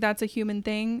 I think that's a human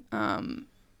thing.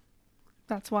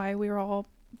 That's why we were all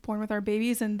born with our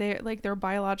babies, and their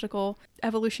biological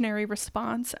evolutionary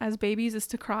response as babies is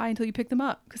to cry until you pick them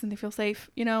up because then they feel safe,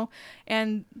 you know.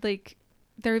 And like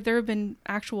there have been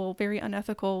actual very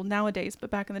unethical nowadays, but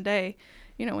back in the day,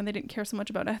 you know, when they didn't care so much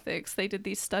about ethics, they did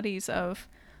these studies of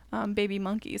baby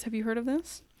monkeys. Have you heard of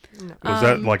this? No. Was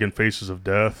that like in Faces of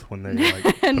Death when they like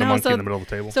put a monkey in the middle of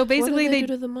the table? So basically what did they do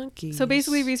to the monkeys? So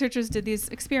basically researchers did these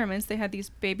experiments. They had these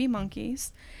baby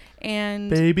monkeys, and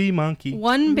Baby monkey.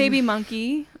 one baby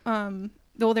monkey,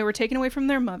 though they were taken away from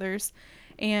their mothers,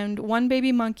 and one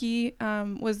baby monkey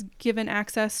was given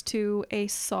access to a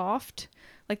soft,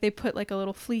 like they put like a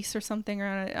little fleece or something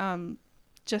around it,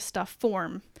 just a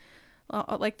form,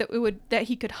 like that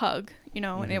he could hug, you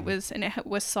know, and it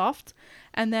was soft.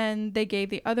 And then they gave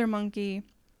the other monkey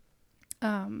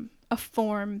a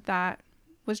form that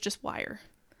was just wire,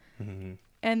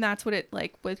 and that's what it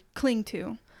like would cling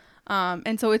to.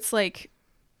 And so it's like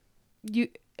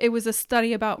it was a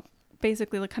study about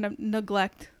basically like kind of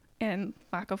neglect and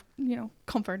lack of, you know,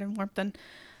 comfort and warmth and,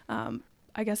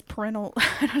 I guess parental,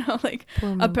 I don't know, like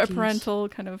a parental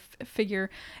kind of figure,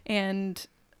 and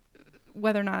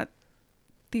whether or not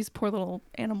these poor little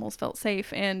animals felt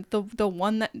safe. And the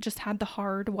one that just had the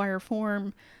hard wire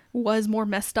form was more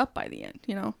messed up by the end,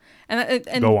 you know.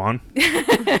 And Go on.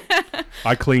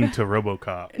 I clinged to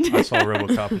RoboCop. I saw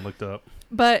RoboCop and looked up.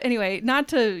 But anyway, not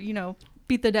to, you know,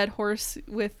 beat the dead horse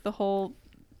with the whole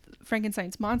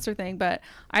Frankenstein's monster thing, but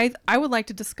I would like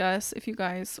to discuss, if you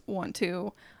guys want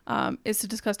to, is to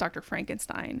discuss Dr.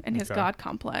 Frankenstein and his God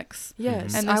complex.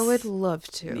 Yes, And I this- would love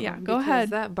to. Yeah, go because ahead.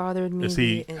 That bothered me. Is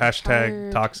he the hashtag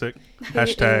entire- toxic? It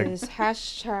Hashtag is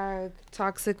hashtag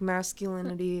toxic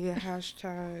masculinity,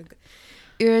 hashtag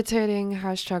irritating,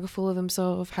 hashtag full of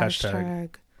himself, Hashtag. hashtag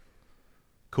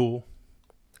cool.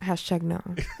 hashtag no.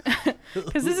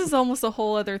 because this is almost a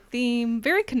whole other theme,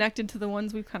 very connected to the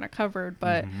ones we've kind of covered.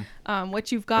 But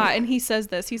what you've got, and he says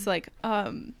this, he's like,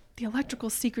 the electrical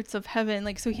secrets of heaven.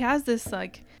 Like, so he has this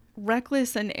like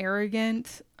reckless and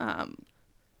arrogant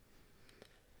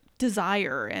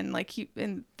desire, and like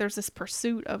and there's this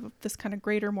pursuit of this kind of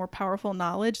greater, more powerful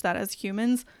knowledge that as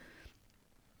humans,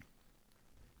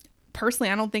 personally,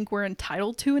 I don't think we're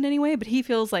entitled to in any way, but he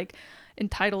feels like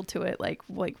entitled to it. Like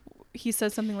he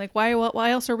says something like,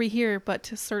 why else are we here but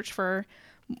to search for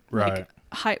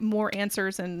more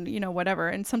answers and, you know, whatever.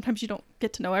 And sometimes you don't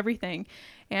get to know everything.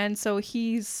 And so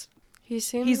he's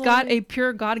got a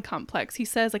pure God complex. He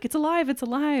says like, it's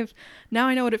alive. Now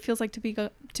I know what it feels like to be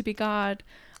God.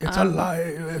 It's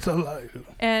alive.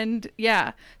 And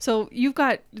yeah, so you've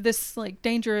got this like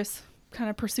dangerous kind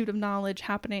of pursuit of knowledge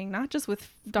happening, not just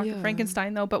with Dr.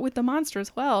 Frankenstein though, but with the monster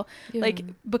as well. Like,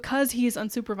 because he is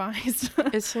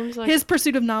unsupervised, it seems like his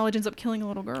pursuit of knowledge ends up killing a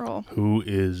little girl. Who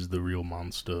is the real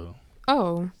monster?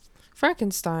 Oh,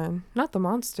 Frankenstein. Not the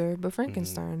monster, but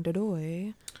Frankenstein, the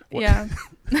toy. Yeah.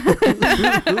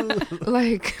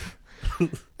 Like,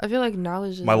 I feel like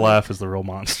knowledge is My laugh is the real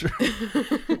monster.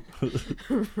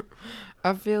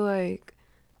 I feel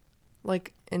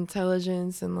like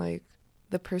intelligence and like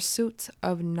the pursuit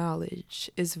of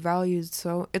knowledge is valued,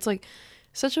 so it's like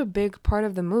such a big part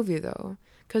of the movie though,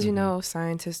 because you know,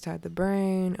 scientists had the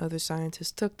brain, other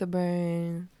scientists took the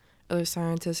brain, other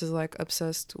scientists is like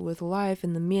obsessed with life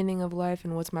and the meaning of life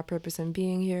and what's my purpose in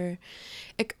being here.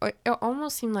 It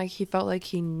almost seemed like he felt like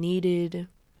he needed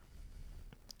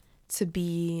to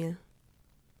be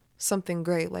something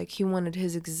great, like he wanted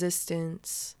his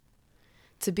existence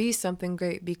to be something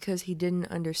great because he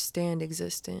didn't understand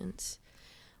existence.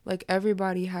 Like,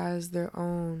 everybody has their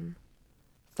own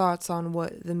thoughts on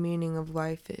what the meaning of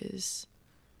life is.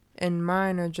 And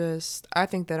mine are just, I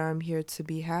think that I'm here to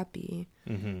be happy.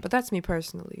 But that's me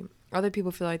personally. Other people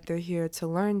feel like they're here to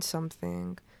learn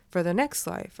something for the next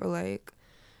life. Or, like,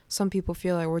 some people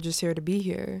feel like we're just here to be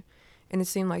here. And it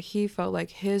seemed like he felt like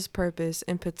his purpose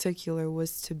in particular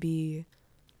was to be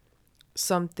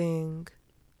something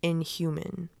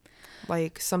inhuman.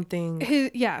 Like,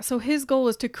 something... So his goal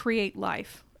is to create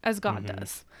life. As God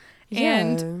does. Yeah.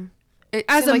 And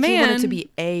as a man, he wanted to be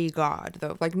Mm-hmm. a God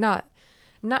though, like not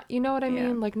you know what I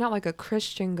mean, like not like a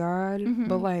Christian God,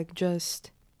 but like just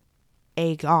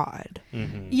a God.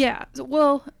 Yeah.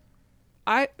 Well,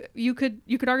 you could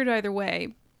argue it either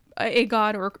way, a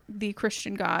God or the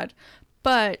Christian God,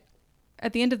 but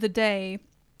at the end of the day,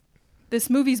 this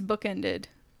movie's bookended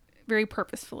very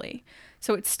purposefully.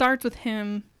 So it starts with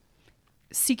him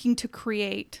seeking to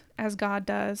create as God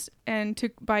does, and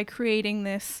by creating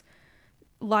this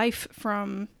life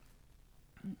from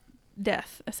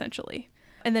death, essentially.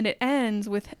 And then it ends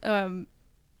with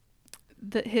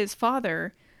his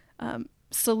father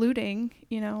saluting,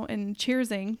 you know, and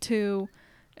cheersing to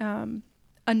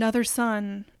another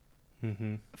son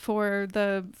for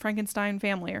the Frankenstein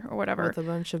family or whatever. With a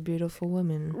bunch of beautiful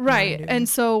women. Right. And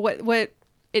so what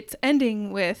it's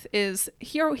ending with is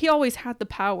he always had the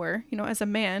power, you know, as a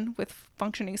man with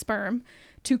functioning sperm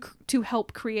to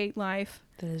help create life.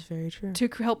 That is very true. To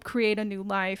help create a new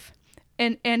life.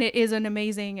 And it is an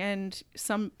amazing and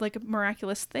some like a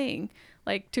miraculous thing,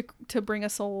 like to bring a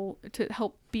soul to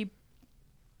help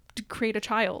to create a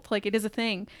child. Like, it is a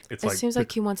thing. It seems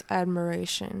like he wants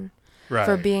admiration. Right.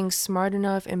 For being smart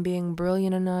enough and being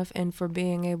brilliant enough and for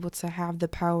being able to have the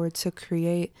power to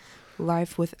create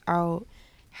life without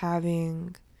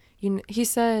having, you know, he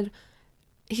said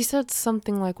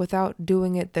something like without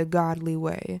doing it the godly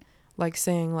way, like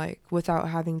saying like without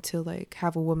having to like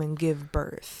have a woman give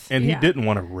birth. And he didn't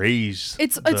want to raise.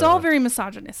 It's all very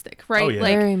misogynistic, right? Oh, yeah.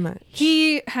 Like, very much.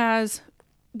 He has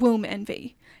womb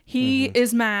envy. He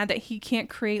is mad that he can't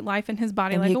create life in his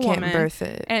body and like a woman. He can't birth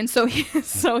it. And so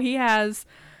he has,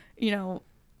 you know,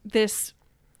 this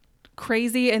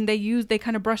crazy, and they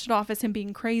kind of brushed it off as him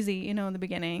being crazy, you know, in the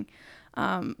beginning.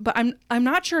 But I'm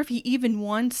not sure if he even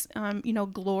wants, you know,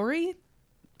 glory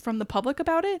from the public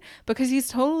about it, because he's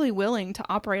totally willing to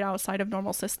operate outside of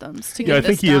normal systems to get I this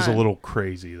think he done. is a little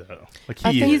crazy though. Like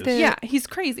he is. He's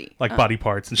crazy. Like body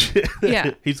parts and shit.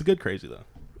 Yeah. He's a good crazy though.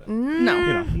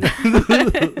 No. You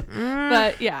know.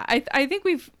 But yeah, I think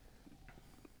we've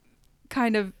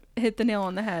kind of hit the nail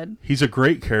on the head. He's a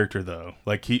great character though.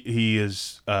 Like he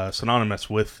is synonymous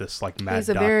with this like mad He's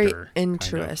a doctor. very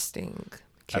interesting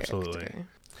character. Absolutely.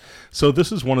 So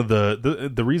this is one of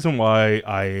the reason why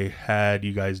I had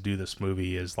you guys do this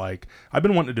movie is like I've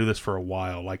been wanting to do this for a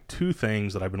while. Like two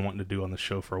things that I've been wanting to do on the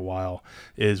show for a while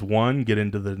is one, get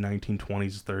into the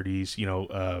 1920s,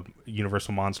 30s,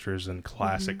 Universal monsters and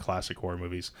classic horror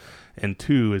movies, and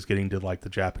two is getting to like the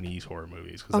Japanese horror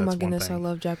movies. Oh my goodness, I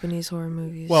love Japanese horror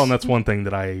movies. Well, and that's one thing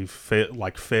that I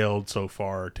failed so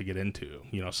far to get into,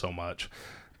 so much.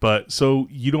 But so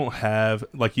you don't have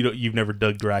you've never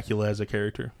dug Dracula as a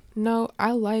character? No,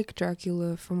 I like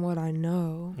Dracula from what I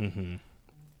know. Mm-hmm.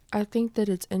 I think that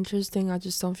it's interesting. I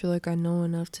just don't feel like I know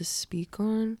enough to speak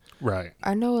on. Right.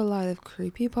 I know a lot of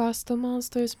creepypasta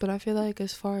monsters, but I feel like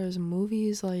as far as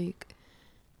movies, like,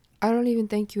 I don't even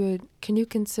think can you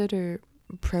consider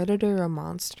Predator a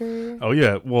monster? Oh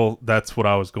yeah, well that's what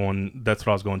I was going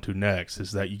to next,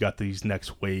 is that you got these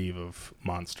next wave of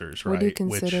monsters, right? Would you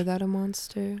consider that a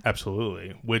monster?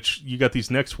 Absolutely. Which you got these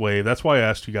next wave. That's why I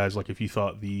asked you guys like if you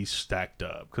thought these stacked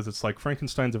up, because it's like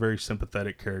Frankenstein's a very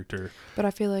sympathetic character. But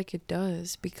I feel like it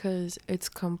does, because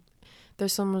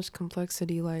there's so much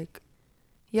complexity, like,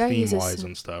 yeah, he's theme-wise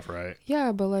and stuff, right?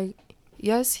 Yeah, but like,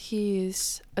 yes,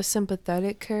 he's a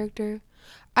sympathetic character.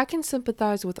 I can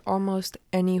sympathize with almost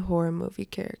any horror movie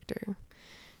character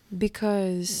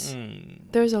because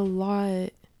there's a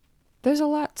lot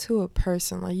to a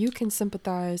person. Like, you can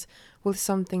sympathize with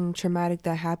something traumatic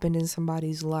that happened in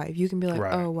somebody's life. You can be like,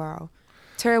 right. Oh wow,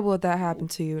 terrible that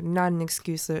happened to you. Not an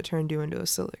excuse that it turned you into a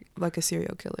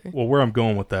serial killer. Well, where I'm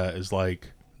going with that is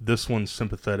like this one's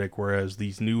sympathetic, whereas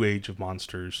these new age of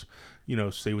monsters,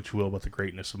 say what you will about the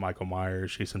greatness of Michael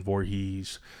Myers, Jason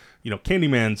Voorhees,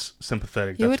 Candyman's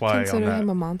sympathetic. You That's would why consider him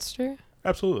a monster?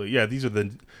 Absolutely, yeah. These are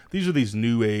these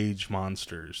new age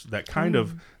monsters that kind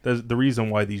of the reason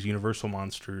why these Universal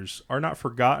monsters are not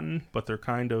forgotten, but they're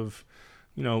kind of,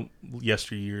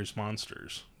 yesteryear's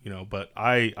monsters. But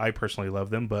I personally love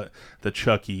them. But the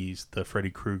Chuckies, the Freddy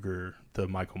Krueger, the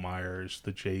Michael Myers,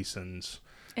 the Jasons.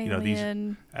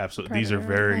 Alien, these are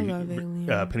very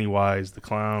Pennywise the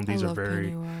clown. These are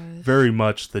very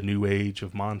much the new age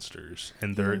of monsters,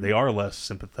 and they are less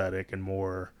sympathetic and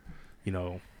more,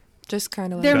 just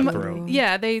kind of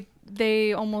like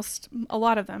they almost, a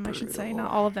lot of them, brutal. I should say, not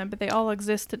all of them, but they all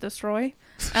exist to destroy.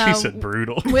 She said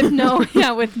brutal with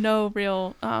no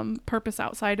real purpose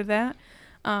outside of that,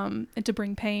 and to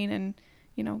bring pain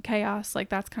and chaos. Like,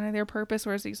 that's kind of their purpose.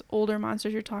 Whereas these older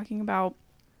monsters you're talking about,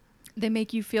 they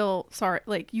make you feel sorry.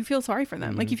 Like, you feel sorry for them.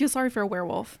 Mm-hmm. Like, you feel sorry for a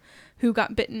werewolf who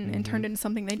got bitten and turned into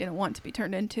something they didn't want to be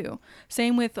turned into.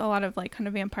 Same with a lot of like kind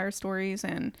of vampire stories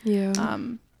and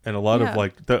and a lot of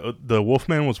like the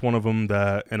Wolfman was one of them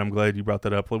that, and I'm glad you brought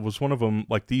that up. It was one of them.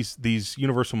 Like these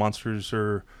Universal monsters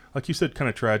are, like you said, kind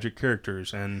of tragic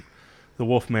characters, and the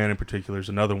Wolfman in particular is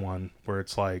another one where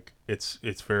it's like it's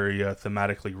very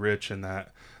thematically rich in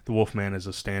that the Wolfman is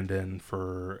a stand-in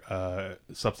for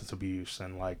substance abuse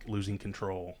and like losing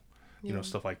control,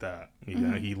 stuff like that.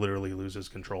 He literally loses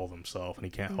control of himself and he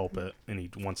can't help it, and he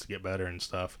wants to get better and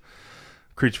stuff.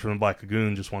 Creature from the Black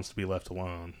Lagoon just wants to be left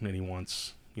alone, and he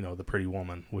wants the pretty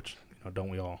woman, which don't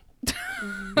we all? You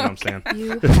know what I'm saying? You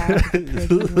have pretty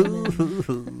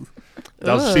women.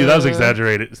 That was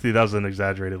exaggerated. See, that was an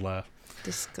exaggerated laugh.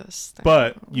 Disgusting.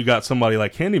 But you got somebody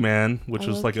like Candyman, which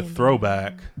was like a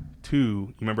throwback to,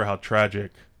 you remember how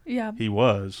tragic he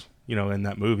was, in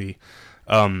that movie.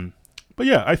 But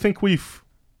yeah, I think we've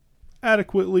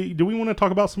adequately, do we want to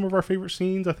talk about some of our favorite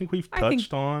scenes? I think we've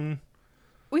touched on.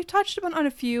 We've touched on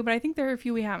a few, but I think there are a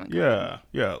few we haven't covered.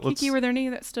 Yeah. Kiki, were there any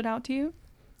that stood out to you?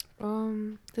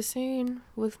 The scene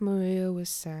with Maria was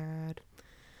sad.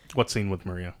 What scene with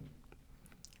Maria?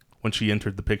 When she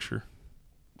entered the picture?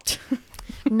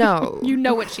 No. You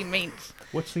know what she means.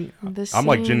 What scene? I'm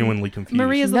like genuinely confused.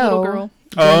 Maria's the little girl.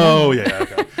 Oh, yeah,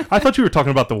 okay. I thought you were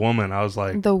talking about the woman. I was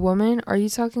like... The woman? Are you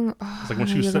talking... It's like when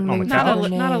she was sitting on the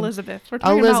couch. Not Elizabeth. We're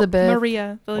talking about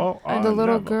Maria. The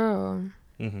little girl.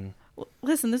 Mm-hmm.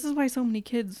 Listen, this is why so many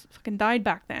kids fucking died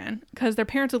back then. Because their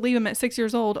parents would leave them at 6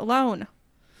 years old alone.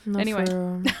 No, anyway.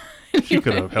 She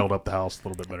could have held up the house a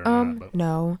little bit better than that. But.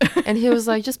 No. And he was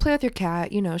like, just play with your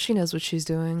cat. She knows what she's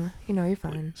doing. You're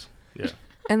fine. Please. Yeah.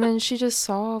 And then she just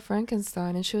saw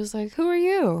Frankenstein and she was like, who are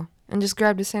you? And just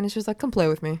grabbed his hand and she was like, come play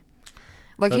with me.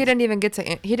 Like, he didn't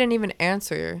even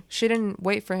answer. She didn't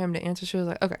wait for him to answer. She was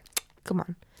like, okay, come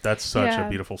on. That's such a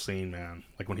beautiful scene, man.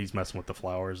 Like when he's messing with the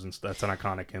flowers, and that's an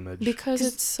iconic image. Because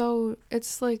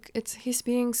he's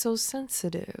being so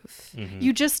sensitive. Mm-hmm.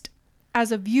 You just,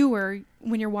 as a viewer,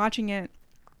 when you're watching it,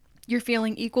 you're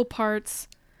feeling equal parts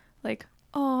like,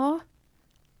 aw,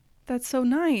 that's so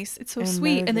nice. It's so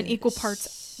sweet. Nervous. And then equal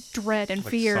parts dread and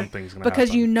like fear. Something's gonna because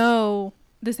happen.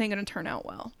 this ain't gonna turn out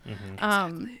well.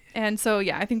 And so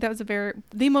yeah, I think that was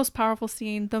the most powerful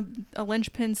scene, a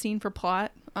linchpin scene for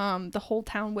plot. The whole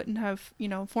town wouldn't have,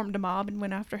 formed a mob and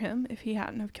went after him if he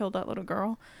hadn't have killed that little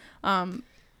girl.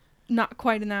 Not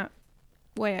quite in that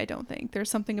way, I don't think. There's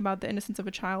something about the innocence of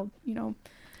a child,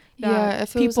 that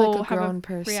if it was people like a have grown a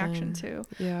person, reaction to.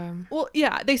 Yeah. Well,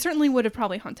 yeah, they certainly would have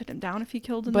probably hunted him down if he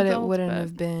killed an but adult. It wouldn't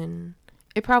have been.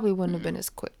 It probably wouldn't have been as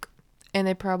quick, and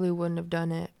they probably wouldn't have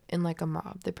done it in like a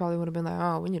mob. They probably would have been like,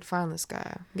 "Oh, we need to find this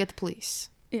guy. Get the police."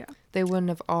 Yeah. They wouldn't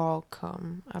have all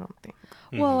come. I don't think.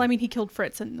 Well, I mean, he killed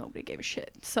Fritz and nobody gave a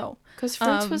shit. So because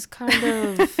Fritz was kind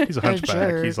of he's a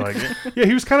hunchback. He's like, yeah,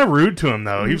 he was kind of rude to him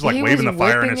though. He was like waving the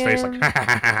fire in his face, like, ha, ha,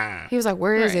 ha, ha. He was like,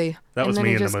 "Where is he?" That was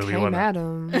me in the movie. Came at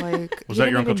him like. Was that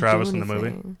your Uncle Travis in the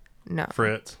movie? No,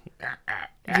 Fritz.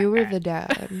 You were the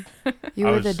dad. You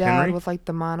were the dad Henry? with like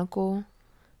the monocle.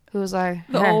 Who was like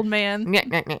the old man.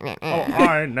 Oh,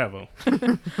 I never.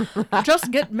 Just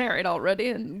get married already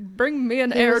and bring me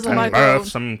an heir was to like- my And birth throne.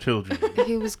 some children.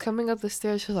 He was coming up the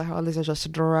stairs. She was like, "Oh, these are just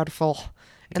dreadful,"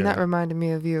 and that Yeah. reminded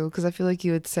me of you because I feel like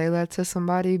you would say that to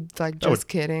somebody, like just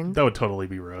kidding. That would totally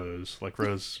be Rose. Like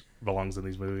Rose belongs in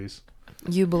these movies.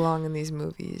 You belong in these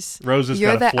movies. Rose has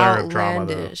You're got a the flair of drama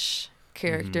though. outlandish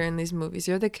character in these movies.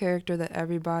 You're the character that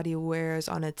everybody wears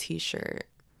on a T-shirt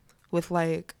with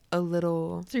like a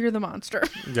little. So you're the monster.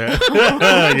 Yeah,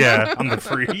 yeah. I'm the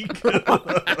freak.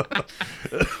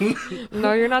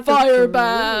 No, you're not. Fire the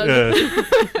bad.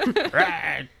 Yeah.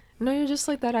 Right. No, you're just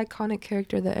like that iconic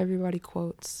character that everybody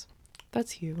quotes.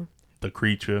 That's you. The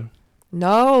creature.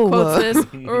 No. Quotes this.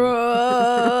 You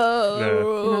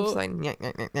know, just like. Yeah.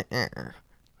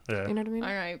 You know what I mean?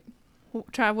 All right.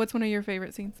 Trav, what's one of your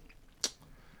favorite scenes?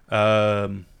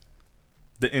 The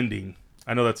ending.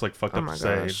 I know that's like fucked Oh up my to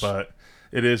say, gosh. but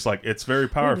it is like it's very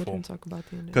We powerful didn't talk about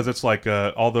the ending. because it's like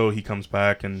although he comes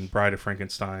back in Bride of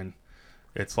Frankenstein,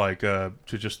 it's like to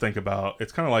just think about.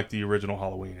 It's kind of like the original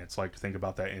Halloween. It's like to think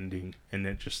about that ending and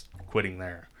then just quitting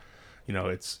there.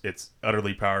 It's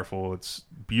utterly powerful. It's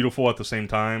beautiful at the same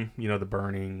time. The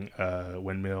burning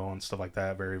windmill and stuff like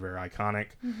that. Very, very iconic.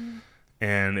 Mm-hmm.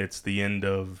 And it's the end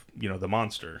of the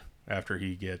monster after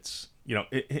he gets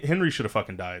Henry should have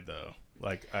fucking died though.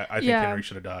 Like I think Yeah. Henry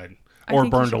should have died I or think he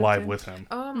burned should've alive too. with him.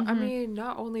 I mean,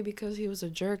 not only because he was a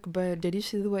jerk, but did you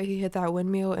see the way he hit that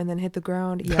windmill and then hit the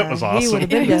ground? Yeah, That was He awesome. would have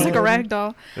been He was like a dead. rag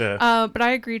doll. Yeah. But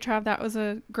I agree, Trav. That was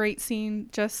a great scene.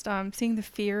 Just seeing the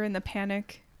fear and the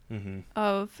panic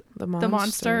of The the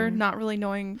monster, not really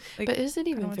knowing. Like, But is it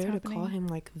even what's fair to call happening. him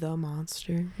like the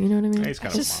monster? You know what I mean? Yeah, he's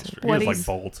kind of a Just- monster. He what has like he's-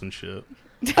 bolts and shit.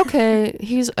 Okay,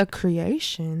 he's a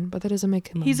creation, but that doesn't make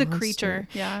him. He's a monster. creature.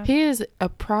 Yeah. He is a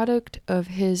product of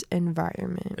his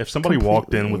environment. If somebody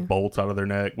walked in with completely. bolts out of their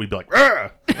neck, we'd be like,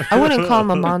 "Rah!" I wouldn't call him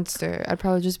a monster. I'd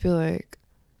probably just be like,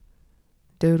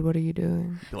 "Dude, what are you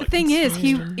doing?" Be The like, thing is,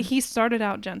 fine. he started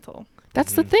out gentle.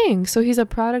 That's the thing. So he's a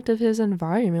product of his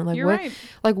environment. Like You're what? right.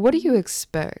 Like what do you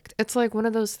expect? It's like one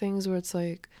of those things where it's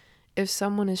like, if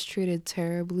someone is treated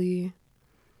terribly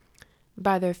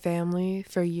by their family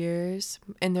for years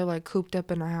and they're like cooped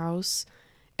up in a house,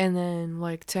 and then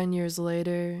like 10 years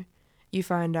later, you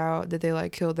find out that they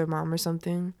like killed their mom or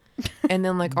something. And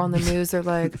then like on the news, they're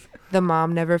like, the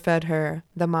mom never fed her.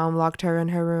 The mom locked her in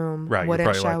her room. right. You're Wouldn't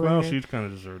probably like, shower well, her." she kind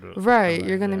of deserved it. Right.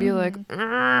 You're going to be like,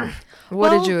 what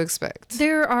Well, did you expect?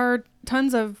 There are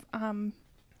tons of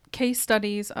case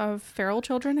studies of feral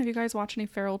children. Have you guys watched any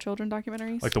feral children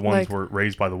documentaries? Like the ones Like- were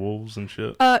raised by the wolves and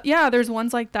shit. Yeah, there's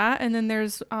ones like that, and then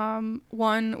there's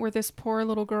one where this poor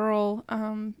little girl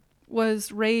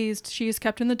was raised. She is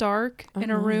kept in the dark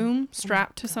in a room,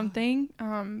 strapped to something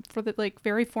for the like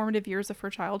very formative years of her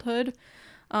childhood.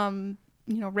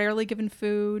 Rarely given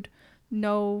food,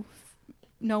 no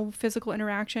physical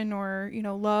interaction or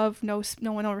love. No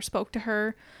one ever spoke to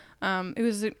her. It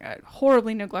was a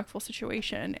horribly neglectful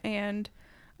situation, and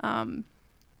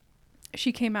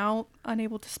she came out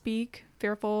unable to speak,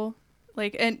 fearful,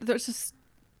 and there's just,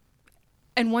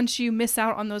 and once you miss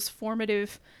out on those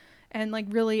formative and like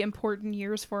really important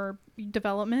years for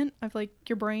development of like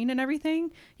your brain and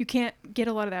everything, you can't get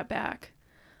a lot of that back.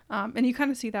 And you kind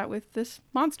of see that with this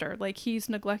monster. Like, he's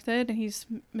neglected and he's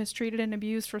mistreated and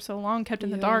abused for so long, kept in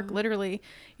the dark, literally.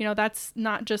 That's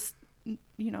not just,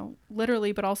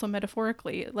 literally, but also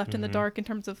metaphorically left in the dark in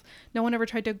terms of no one ever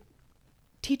tried to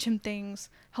teach him things,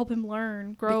 help him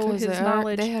learn, grow Because his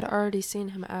knowledge. they had already seen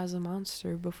him as a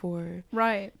monster before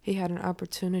Right. he had an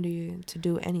opportunity to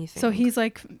do anything. So he's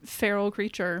like feral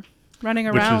creature. running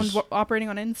Which around, is- operating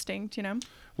on instinct. You know.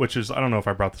 Which is, I don't know if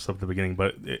I brought this up at the beginning,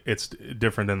 but it's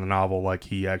different in the novel. Like,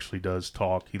 he actually does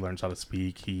talk. He learns how to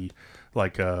speak. He,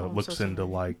 like, looks so into,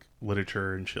 sorry. like,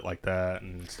 literature and shit like that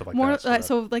and stuff like More that.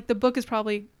 so, like the book is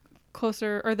probably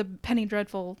closer, or the Penny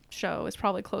Dreadful show is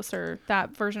probably closer,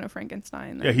 that version of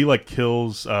Frankenstein. Yeah, he, like,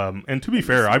 kills... and to be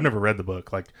fair, I've never read the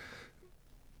book. Like,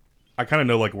 I kind of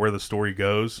know, like, where the story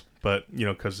goes, but, you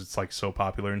know, because it's, like, so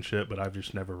popular and shit, but I've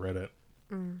just never read it,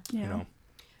 Yeah. you know.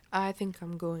 I think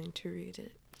I'm going to read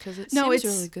it because it No, seems it's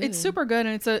really good. it's super good,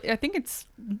 and I think it's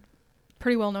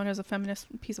pretty well known as a feminist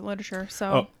piece of literature.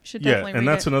 So you should definitely yeah, and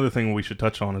read that's it. another thing we should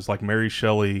touch on is, like, Mary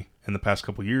Shelley in the past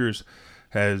couple of years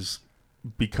has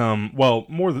become, well,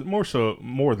 more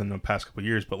than the past couple of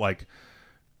years, but, like,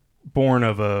 born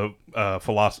of a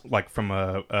philosopher, like, from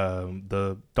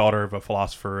the daughter of a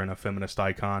philosopher and a feminist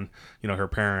icon, you know, her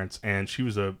parents, and she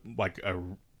was a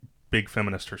big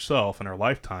feminist herself in her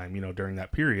lifetime, you know, during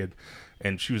that period.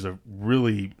 And she was a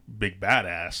really big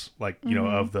badass, like, you know,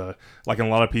 of the, like, and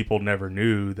a lot of people never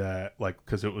knew that, like,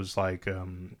 because it was like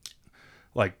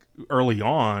early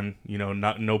on, you know,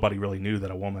 nobody really knew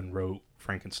that a woman wrote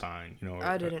Frankenstein, you know.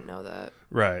 I didn't know that.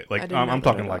 Right. Like, I didn't know I'm that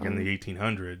talking at like in all. the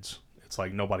 1800s. It's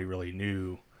like nobody really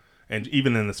knew. And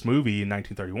even in this movie in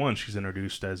 1931, she's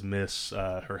introduced as Miss,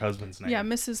 her husband's name. Yeah,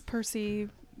 Mrs. Percy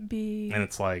B. And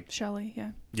it's like, Shelley.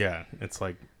 Yeah, yeah, it's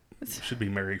like, it should be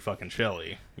Mary fucking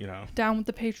Shelley, you know. down with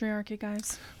the patriarchy,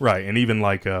 guys. Right, and even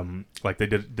like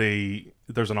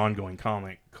there's an ongoing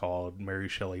comic called Mary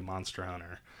Shelley Monster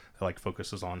Hunter that, like,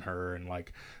 focuses on her, and,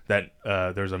 like, that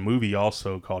there's a movie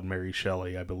also called Mary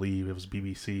Shelley, I believe it was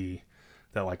BBC,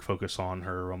 that, like, focus on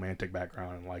her romantic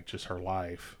background and, like, just her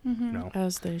life, you know.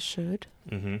 As they should.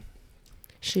 Mm-hmm.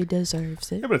 She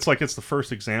deserves it. Yeah, but it's like it's the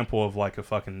first example of, like, a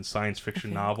fucking science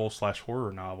fiction novel /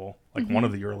 horror novel, like one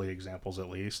of the early examples at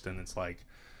least, and it's like,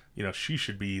 you know, she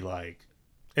should be like,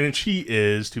 and she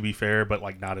is, to be fair, but,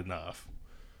 like, not enough.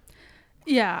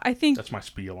 Yeah, I think. That's my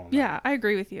spiel on that. Yeah, I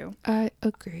agree with you. I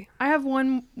agree. I have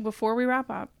one before we wrap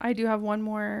up. I do have one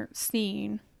more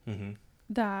scene Mm-hmm.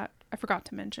 that I forgot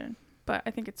to mention, but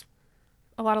I think it's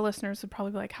a lot of listeners would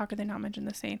probably be like, how could they not mention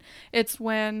this scene? It's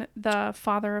when the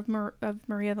father of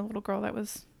Maria, the little girl that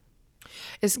was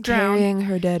Is drowned. carrying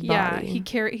her dead Yeah, body.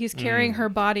 he's carrying her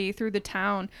body through the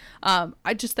town.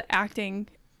 I just the acting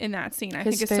in that scene, I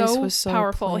His think is face so was so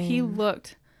powerful. He plain.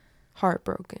 looked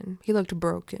Heartbroken. He looked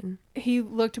broken.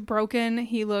 broken.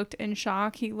 He looked in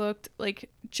shock. He looked like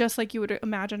just like you would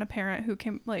imagine a parent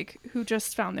who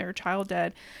just found their child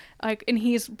dead, like, and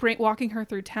he's walking her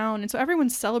through town, and so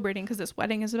everyone's celebrating because this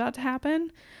wedding is about to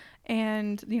happen,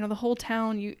 and you know the whole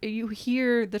town, you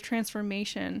hear the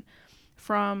transformation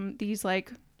from these,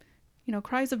 like, you know,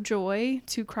 cries of joy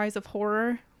to cries of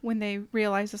horror when they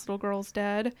realize this little girl's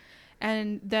dead,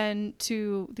 and then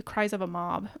to the cries of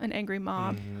an angry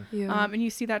mob. Yeah. And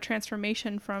you see that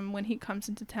transformation from when he comes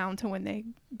into town to when they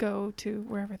go to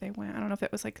wherever they went. I don't know if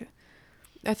it was like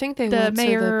I think they the went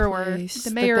mayor to the or place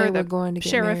the mayor that or they the were going to get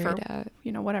sheriff married or at.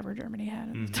 you know, whatever Germany had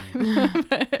at the time.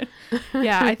 But,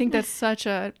 yeah, I think that's such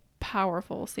a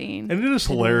powerful scene. And it is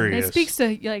And hilarious. it speaks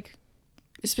to, like,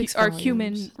 It speaks our volumes.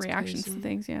 human It's reactions crazy. to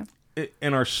things. Yeah.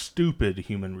 And our stupid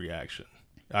human reaction,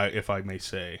 if I may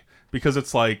say, because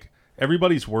it's like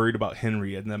everybody's worried about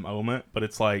Henry in that moment, but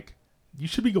it's like you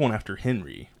should be going after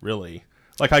Henry, really.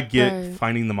 Like, I get Right.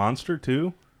 finding the monster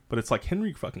too, but it's like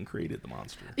Henry fucking created the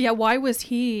monster. Yeah, why was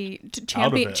he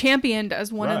Out of it. championed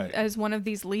as one Right. of one of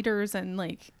these leaders, and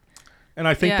like, And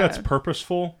I think Yeah. that's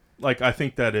purposeful. Like, I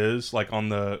think that is like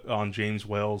on James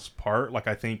Whale's part. Like,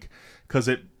 I think because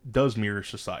it does mirror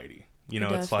society. You know,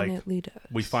 it's like Definitely does.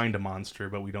 we find a monster,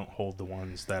 but we don't hold the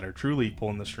ones that are truly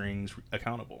pulling the strings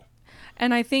accountable.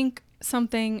 and I think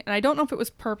something, and I don't know if it was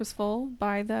purposeful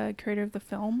by the creator of the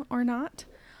film or not,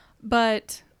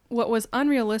 but what was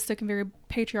unrealistic and very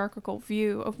patriarchal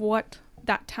view of what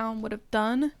that town would have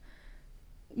done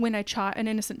when an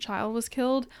innocent child was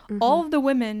killed, all of the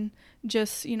women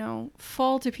just, you know,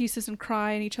 fall to pieces and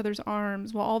cry in each other's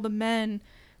arms while all the men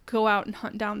go out and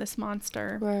hunt down this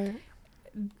monster. Right.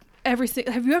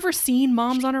 Have you ever seen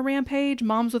Moms on a Rampage?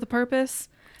 Moms with a Purpose?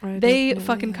 I They definitely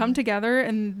fucking have. come together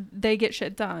and they get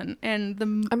shit done. And I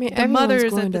mean, the everyone's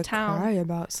mothers going of the to town, cry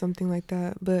about something like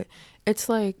that, but it's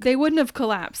like they wouldn't have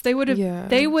collapsed. They would have. Yeah.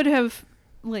 They would have,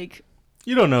 like,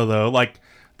 You don't know though. Like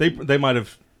they might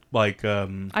have like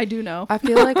I do know. I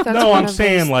feel like that's No, one I'm of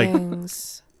saying, those like,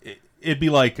 things. it'd be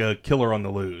like a Killer on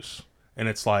the Loose, and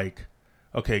it's like,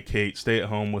 okay, Kate, stay at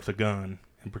home with a gun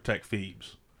and protect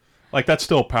Phoebes. Like, that's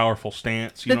still a powerful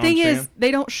stance. You The know thing what I'm is, saying?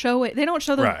 they don't show it. They don't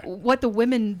show Right. what the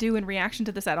women do in reaction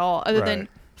to this at all, other than Right.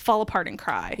 fall apart and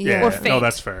cry Yeah. or faint. No,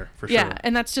 that's fair for sure. Yeah,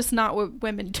 and that's just not what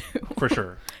women do. For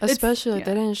sure. Especially like,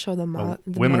 yeah. they didn't show the,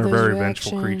 the Women are mother's very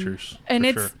reaction vengeful creatures. And for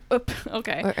it's sure.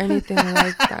 okay. or anything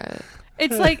like that.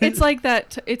 It's like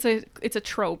that. It's a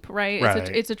trope, right? Right.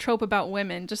 It's a trope about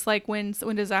women. Just like when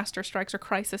disaster strikes or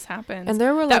crisis happens. And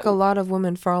there were like a lot of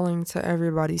women falling to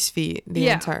everybody's feet the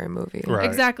entire movie. Right.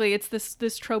 Exactly. It's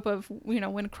this trope of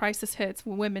when crisis hits,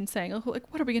 women saying, "Oh, like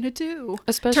what are we gonna do?"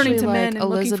 Especially turning to like men and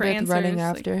looking for Elizabeth answers. running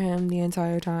like, after him the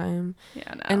entire time.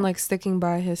 Yeah, no. And like sticking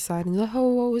by his side and like,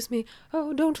 oh, woe is me.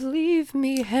 Oh, don't leave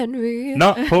me, Henry.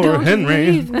 Not poor Don't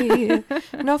Henry. leave me.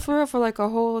 No, for real, for like a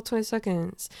whole 20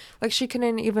 seconds. Like she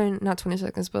couldn't even, not 20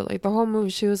 seconds, but like the whole movie,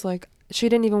 she was like, she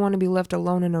didn't even want to be left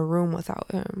alone in a room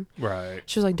without him. Right.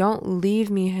 She was like, don't leave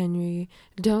me, Henry.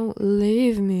 Don't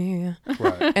leave me.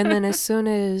 Right. And then as soon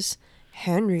as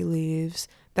Henry leaves,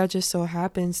 that just so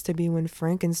happens to be when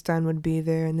Frankenstein would be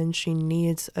there, and then she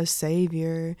needs a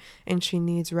savior, and she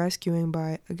needs rescuing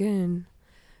by, again,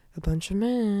 a bunch of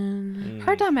men.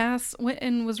 Her dumb ass went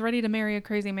and was ready to marry a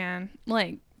crazy man.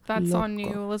 Like, that's on you,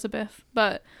 Loco. Elizabeth.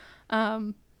 But,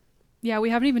 yeah,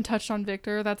 we haven't even touched on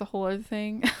Victor. That's a whole other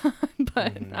thing.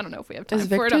 But I don't know if we have time Is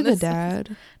for it Victor on the this.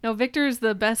 dad? No, Victor's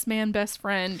the best man, best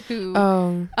friend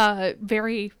who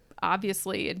very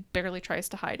obviously it barely tries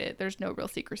to hide it. There's no real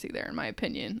secrecy there, in my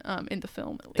opinion, in the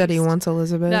film at least. That he wants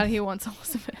Elizabeth? That he wants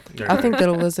Elizabeth. I think that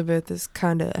Elizabeth is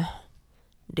kind of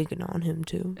digging on him,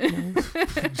 too. You know?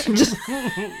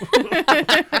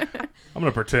 I'm going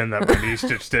to pretend that my niece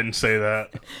just didn't say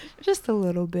that. Just a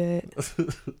little bit.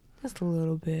 Just a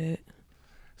little bit.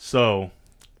 So,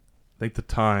 I think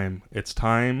it's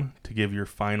time to give your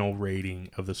final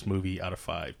rating of this movie out of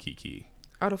 5, Kiki.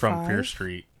 Out of from 5? Fear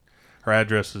Street. Her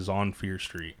address is on Fear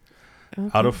Street.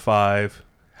 Okay. Out of 5,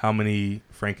 how many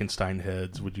Frankenstein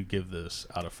heads would you give this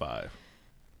out of 5?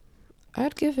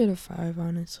 I'd give it a 5,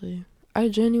 honestly. I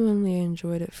genuinely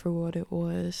enjoyed it for what it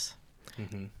was.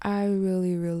 Mm-hmm. I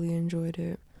really, really enjoyed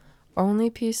it. Only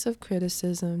piece of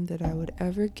criticism that I would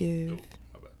ever give...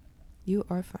 You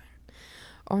are fine.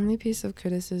 Only piece of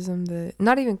criticism that...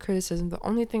 Not even criticism. The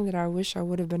only thing that I wish I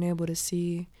would have been able to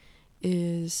see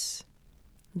is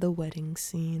the wedding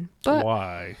scene. But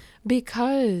why?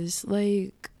 Because,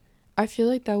 like... I feel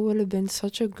like that would have been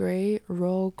such a great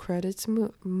roll credits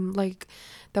like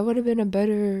that would have been a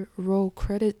better roll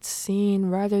credits scene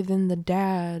rather than the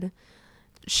dad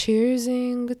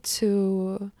cheersing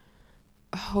to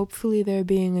hopefully there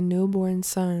being a newborn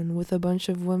son with a bunch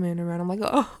of women around. I'm like,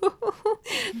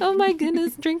 oh my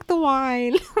goodness, drink the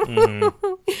wine.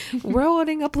 Mm-hmm. We're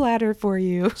holding a platter for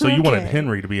you. So you wanted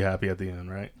Henry to be happy at the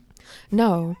end, right?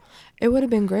 No. It would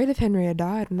have been great if Henry had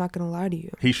died. I'm not going to lie to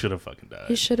you. He should have fucking died.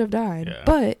 He should have died. Yeah.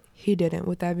 But he didn't.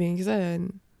 With that being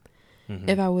said,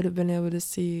 if I would have been able to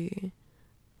see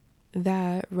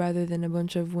that rather than a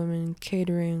bunch of women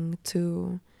catering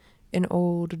to an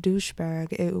old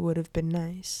douchebag, it would have been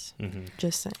nice. Mm-hmm.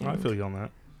 Just saying. I feel you on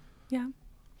that. Yeah.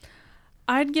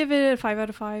 I'd give it a 5 out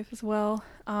of 5 as well.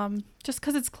 Just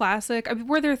because it's classic. I mean,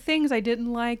 were there things I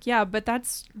didn't like? Yeah, but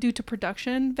that's due to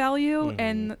production value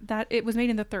and that it was made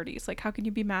in the 30s. Like, how can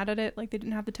you be mad at it? Like, they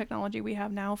didn't have the technology we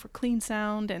have now for clean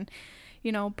sound and,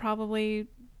 probably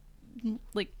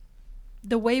like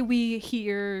the way we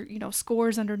hear,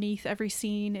 scores underneath every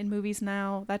scene in movies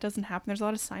now. That doesn't happen. There's a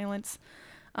lot of silence.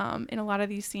 In a lot of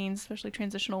these scenes, especially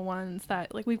transitional ones,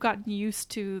 that like we've gotten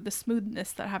used to the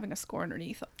smoothness that having a score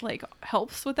underneath like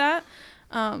helps with that.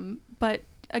 But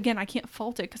again, I can't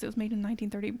fault it because it was made in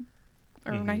 1930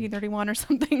 or 1931 or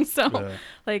something. So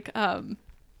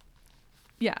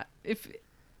if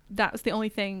that was the only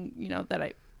thing that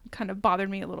I kind of bothered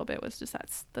me a little bit was just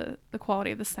that's the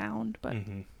quality of the sound. But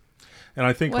and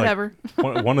I think whatever.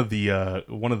 Like, one of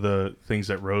the things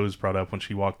that Rose brought up when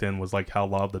she walked in was like how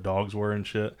loud the dogs were and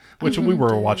shit, which we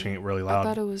were watching it really loud. I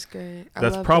thought it was great.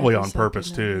 That's probably on purpose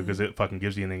too, because it fucking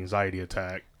gives you an anxiety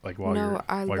attack like while you're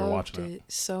watching it.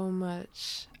 So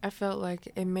much. I felt like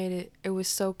it was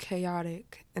so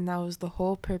chaotic, and that was the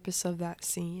whole purpose of that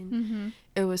scene.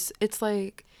 It's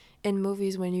like in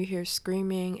movies when you hear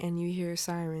screaming and you hear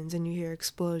sirens and you hear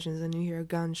explosions and you hear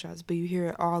gunshots, but you hear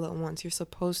it all at once. You're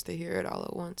supposed to hear it all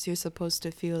at once. You're supposed to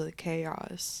feel the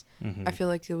chaos. I feel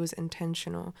like it was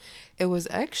intentional. It was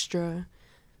extra,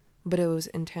 but it was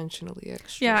intentionally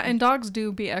extra. Yeah, and dogs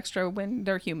do be extra when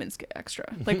their humans get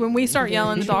extra. Like when we start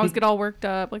yelling, the dogs get all worked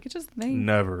up. Like it's just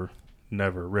never.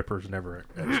 Ripper's never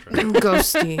extra.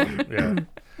 Ghosty. Yeah.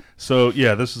 So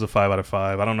yeah, this is a 5 out of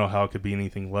 5. I don't know how it could be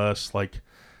anything less. Like,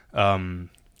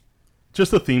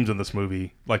 just the themes in this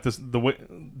movie, like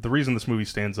the reason this movie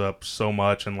stands up so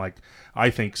much, and like I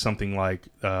think something like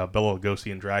Bela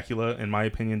Lugosi and Dracula, in my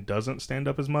opinion, doesn't stand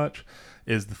up as much,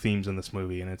 is the themes in this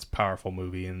movie, and it's a powerful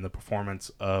movie, and the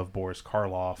performance of Boris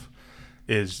Karloff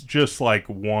is just like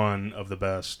one of the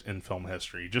best in film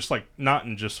history. Just like not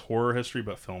in just horror history,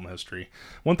 but film history.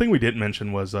 One thing we didn't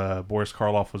mention was Boris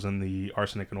Karloff was in the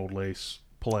Arsenic and Old Lace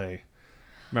play.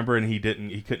 Remember, and he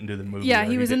couldn't do the movie. Yeah,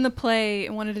 he was in the play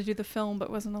and wanted to do the film, but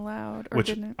wasn't allowed, or which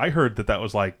didn't. I heard that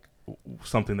was like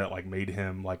something that like made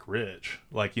him like rich.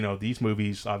 Like, you know, these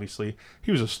movies, obviously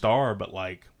he was a star, but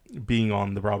like being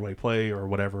on the Broadway play or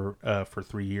whatever for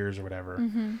 3 years or whatever,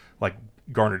 like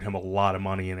garnered him a lot of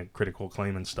money and a critical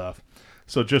acclaim and stuff.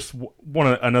 So just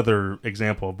another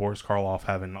example of Boris Karloff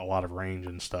having a lot of range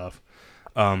and stuff.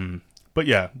 But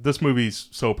yeah, this movie's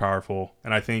so powerful,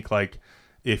 and I think like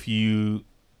if you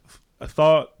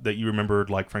thought that you remembered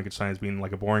like Frankenstein as being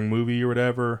like a boring movie or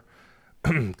whatever,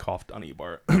 cough Donnie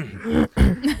Bart,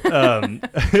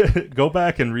 go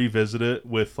back and revisit it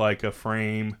with like a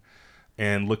frame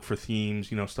and look for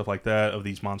themes, you know, stuff like that of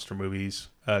these monster movies.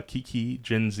 Kiki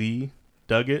Gen Z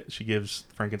dug it. She gives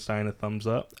Frankenstein a thumbs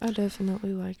up. I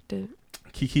definitely liked it.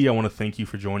 Kiki, I want to thank you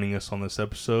for joining us on this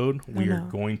episode. We are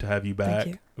going to have you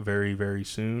back very, very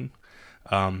soon.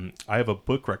 I have a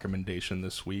book recommendation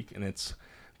this week, and it's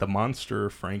The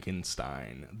Monster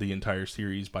Frankenstein, the entire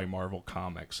series by Marvel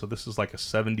Comics. So this is like a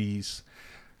 70s...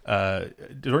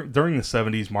 during the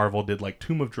 70s, Marvel did like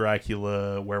Tomb of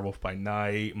Dracula, Werewolf by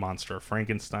Night, Monster of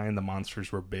Frankenstein. The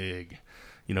monsters were big.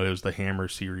 You know, it was the Hammer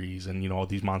series, and, you know, all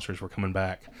these monsters were coming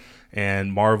back.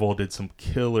 And Marvel did some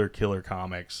killer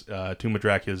comics. Tomb of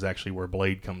Dracula is actually where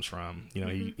Blade comes from. You know,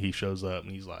 he shows up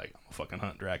and he's like, I'm gonna fucking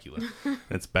hunt Dracula.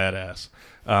 It's badass.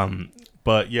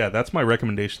 But yeah, that's my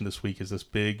recommendation this week, is this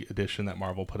big edition that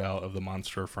Marvel put out of the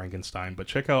Monster of Frankenstein. But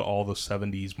check out all the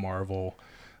 70s Marvel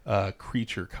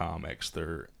creature comics.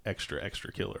 They're extra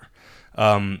killer.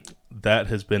 That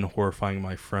has been Horrifying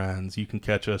My Friends. You can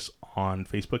catch us on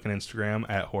Facebook and Instagram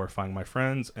at Horrifying My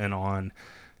Friends, and on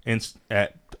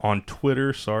Twitter,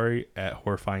 at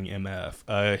Horrifying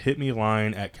MF. Hit me a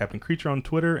line at Captain Creature on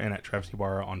Twitter and at Travis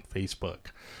Ibarra on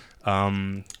Facebook.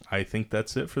 I think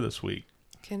that's it for this week.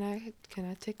 Can I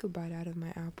take a bite out of my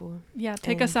apple? Yeah,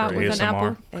 take us out with an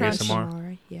apple crunch.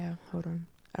 ASMR. Yeah, hold on.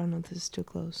 I don't know if this is too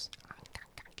close.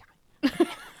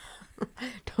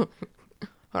 Hold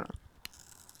on.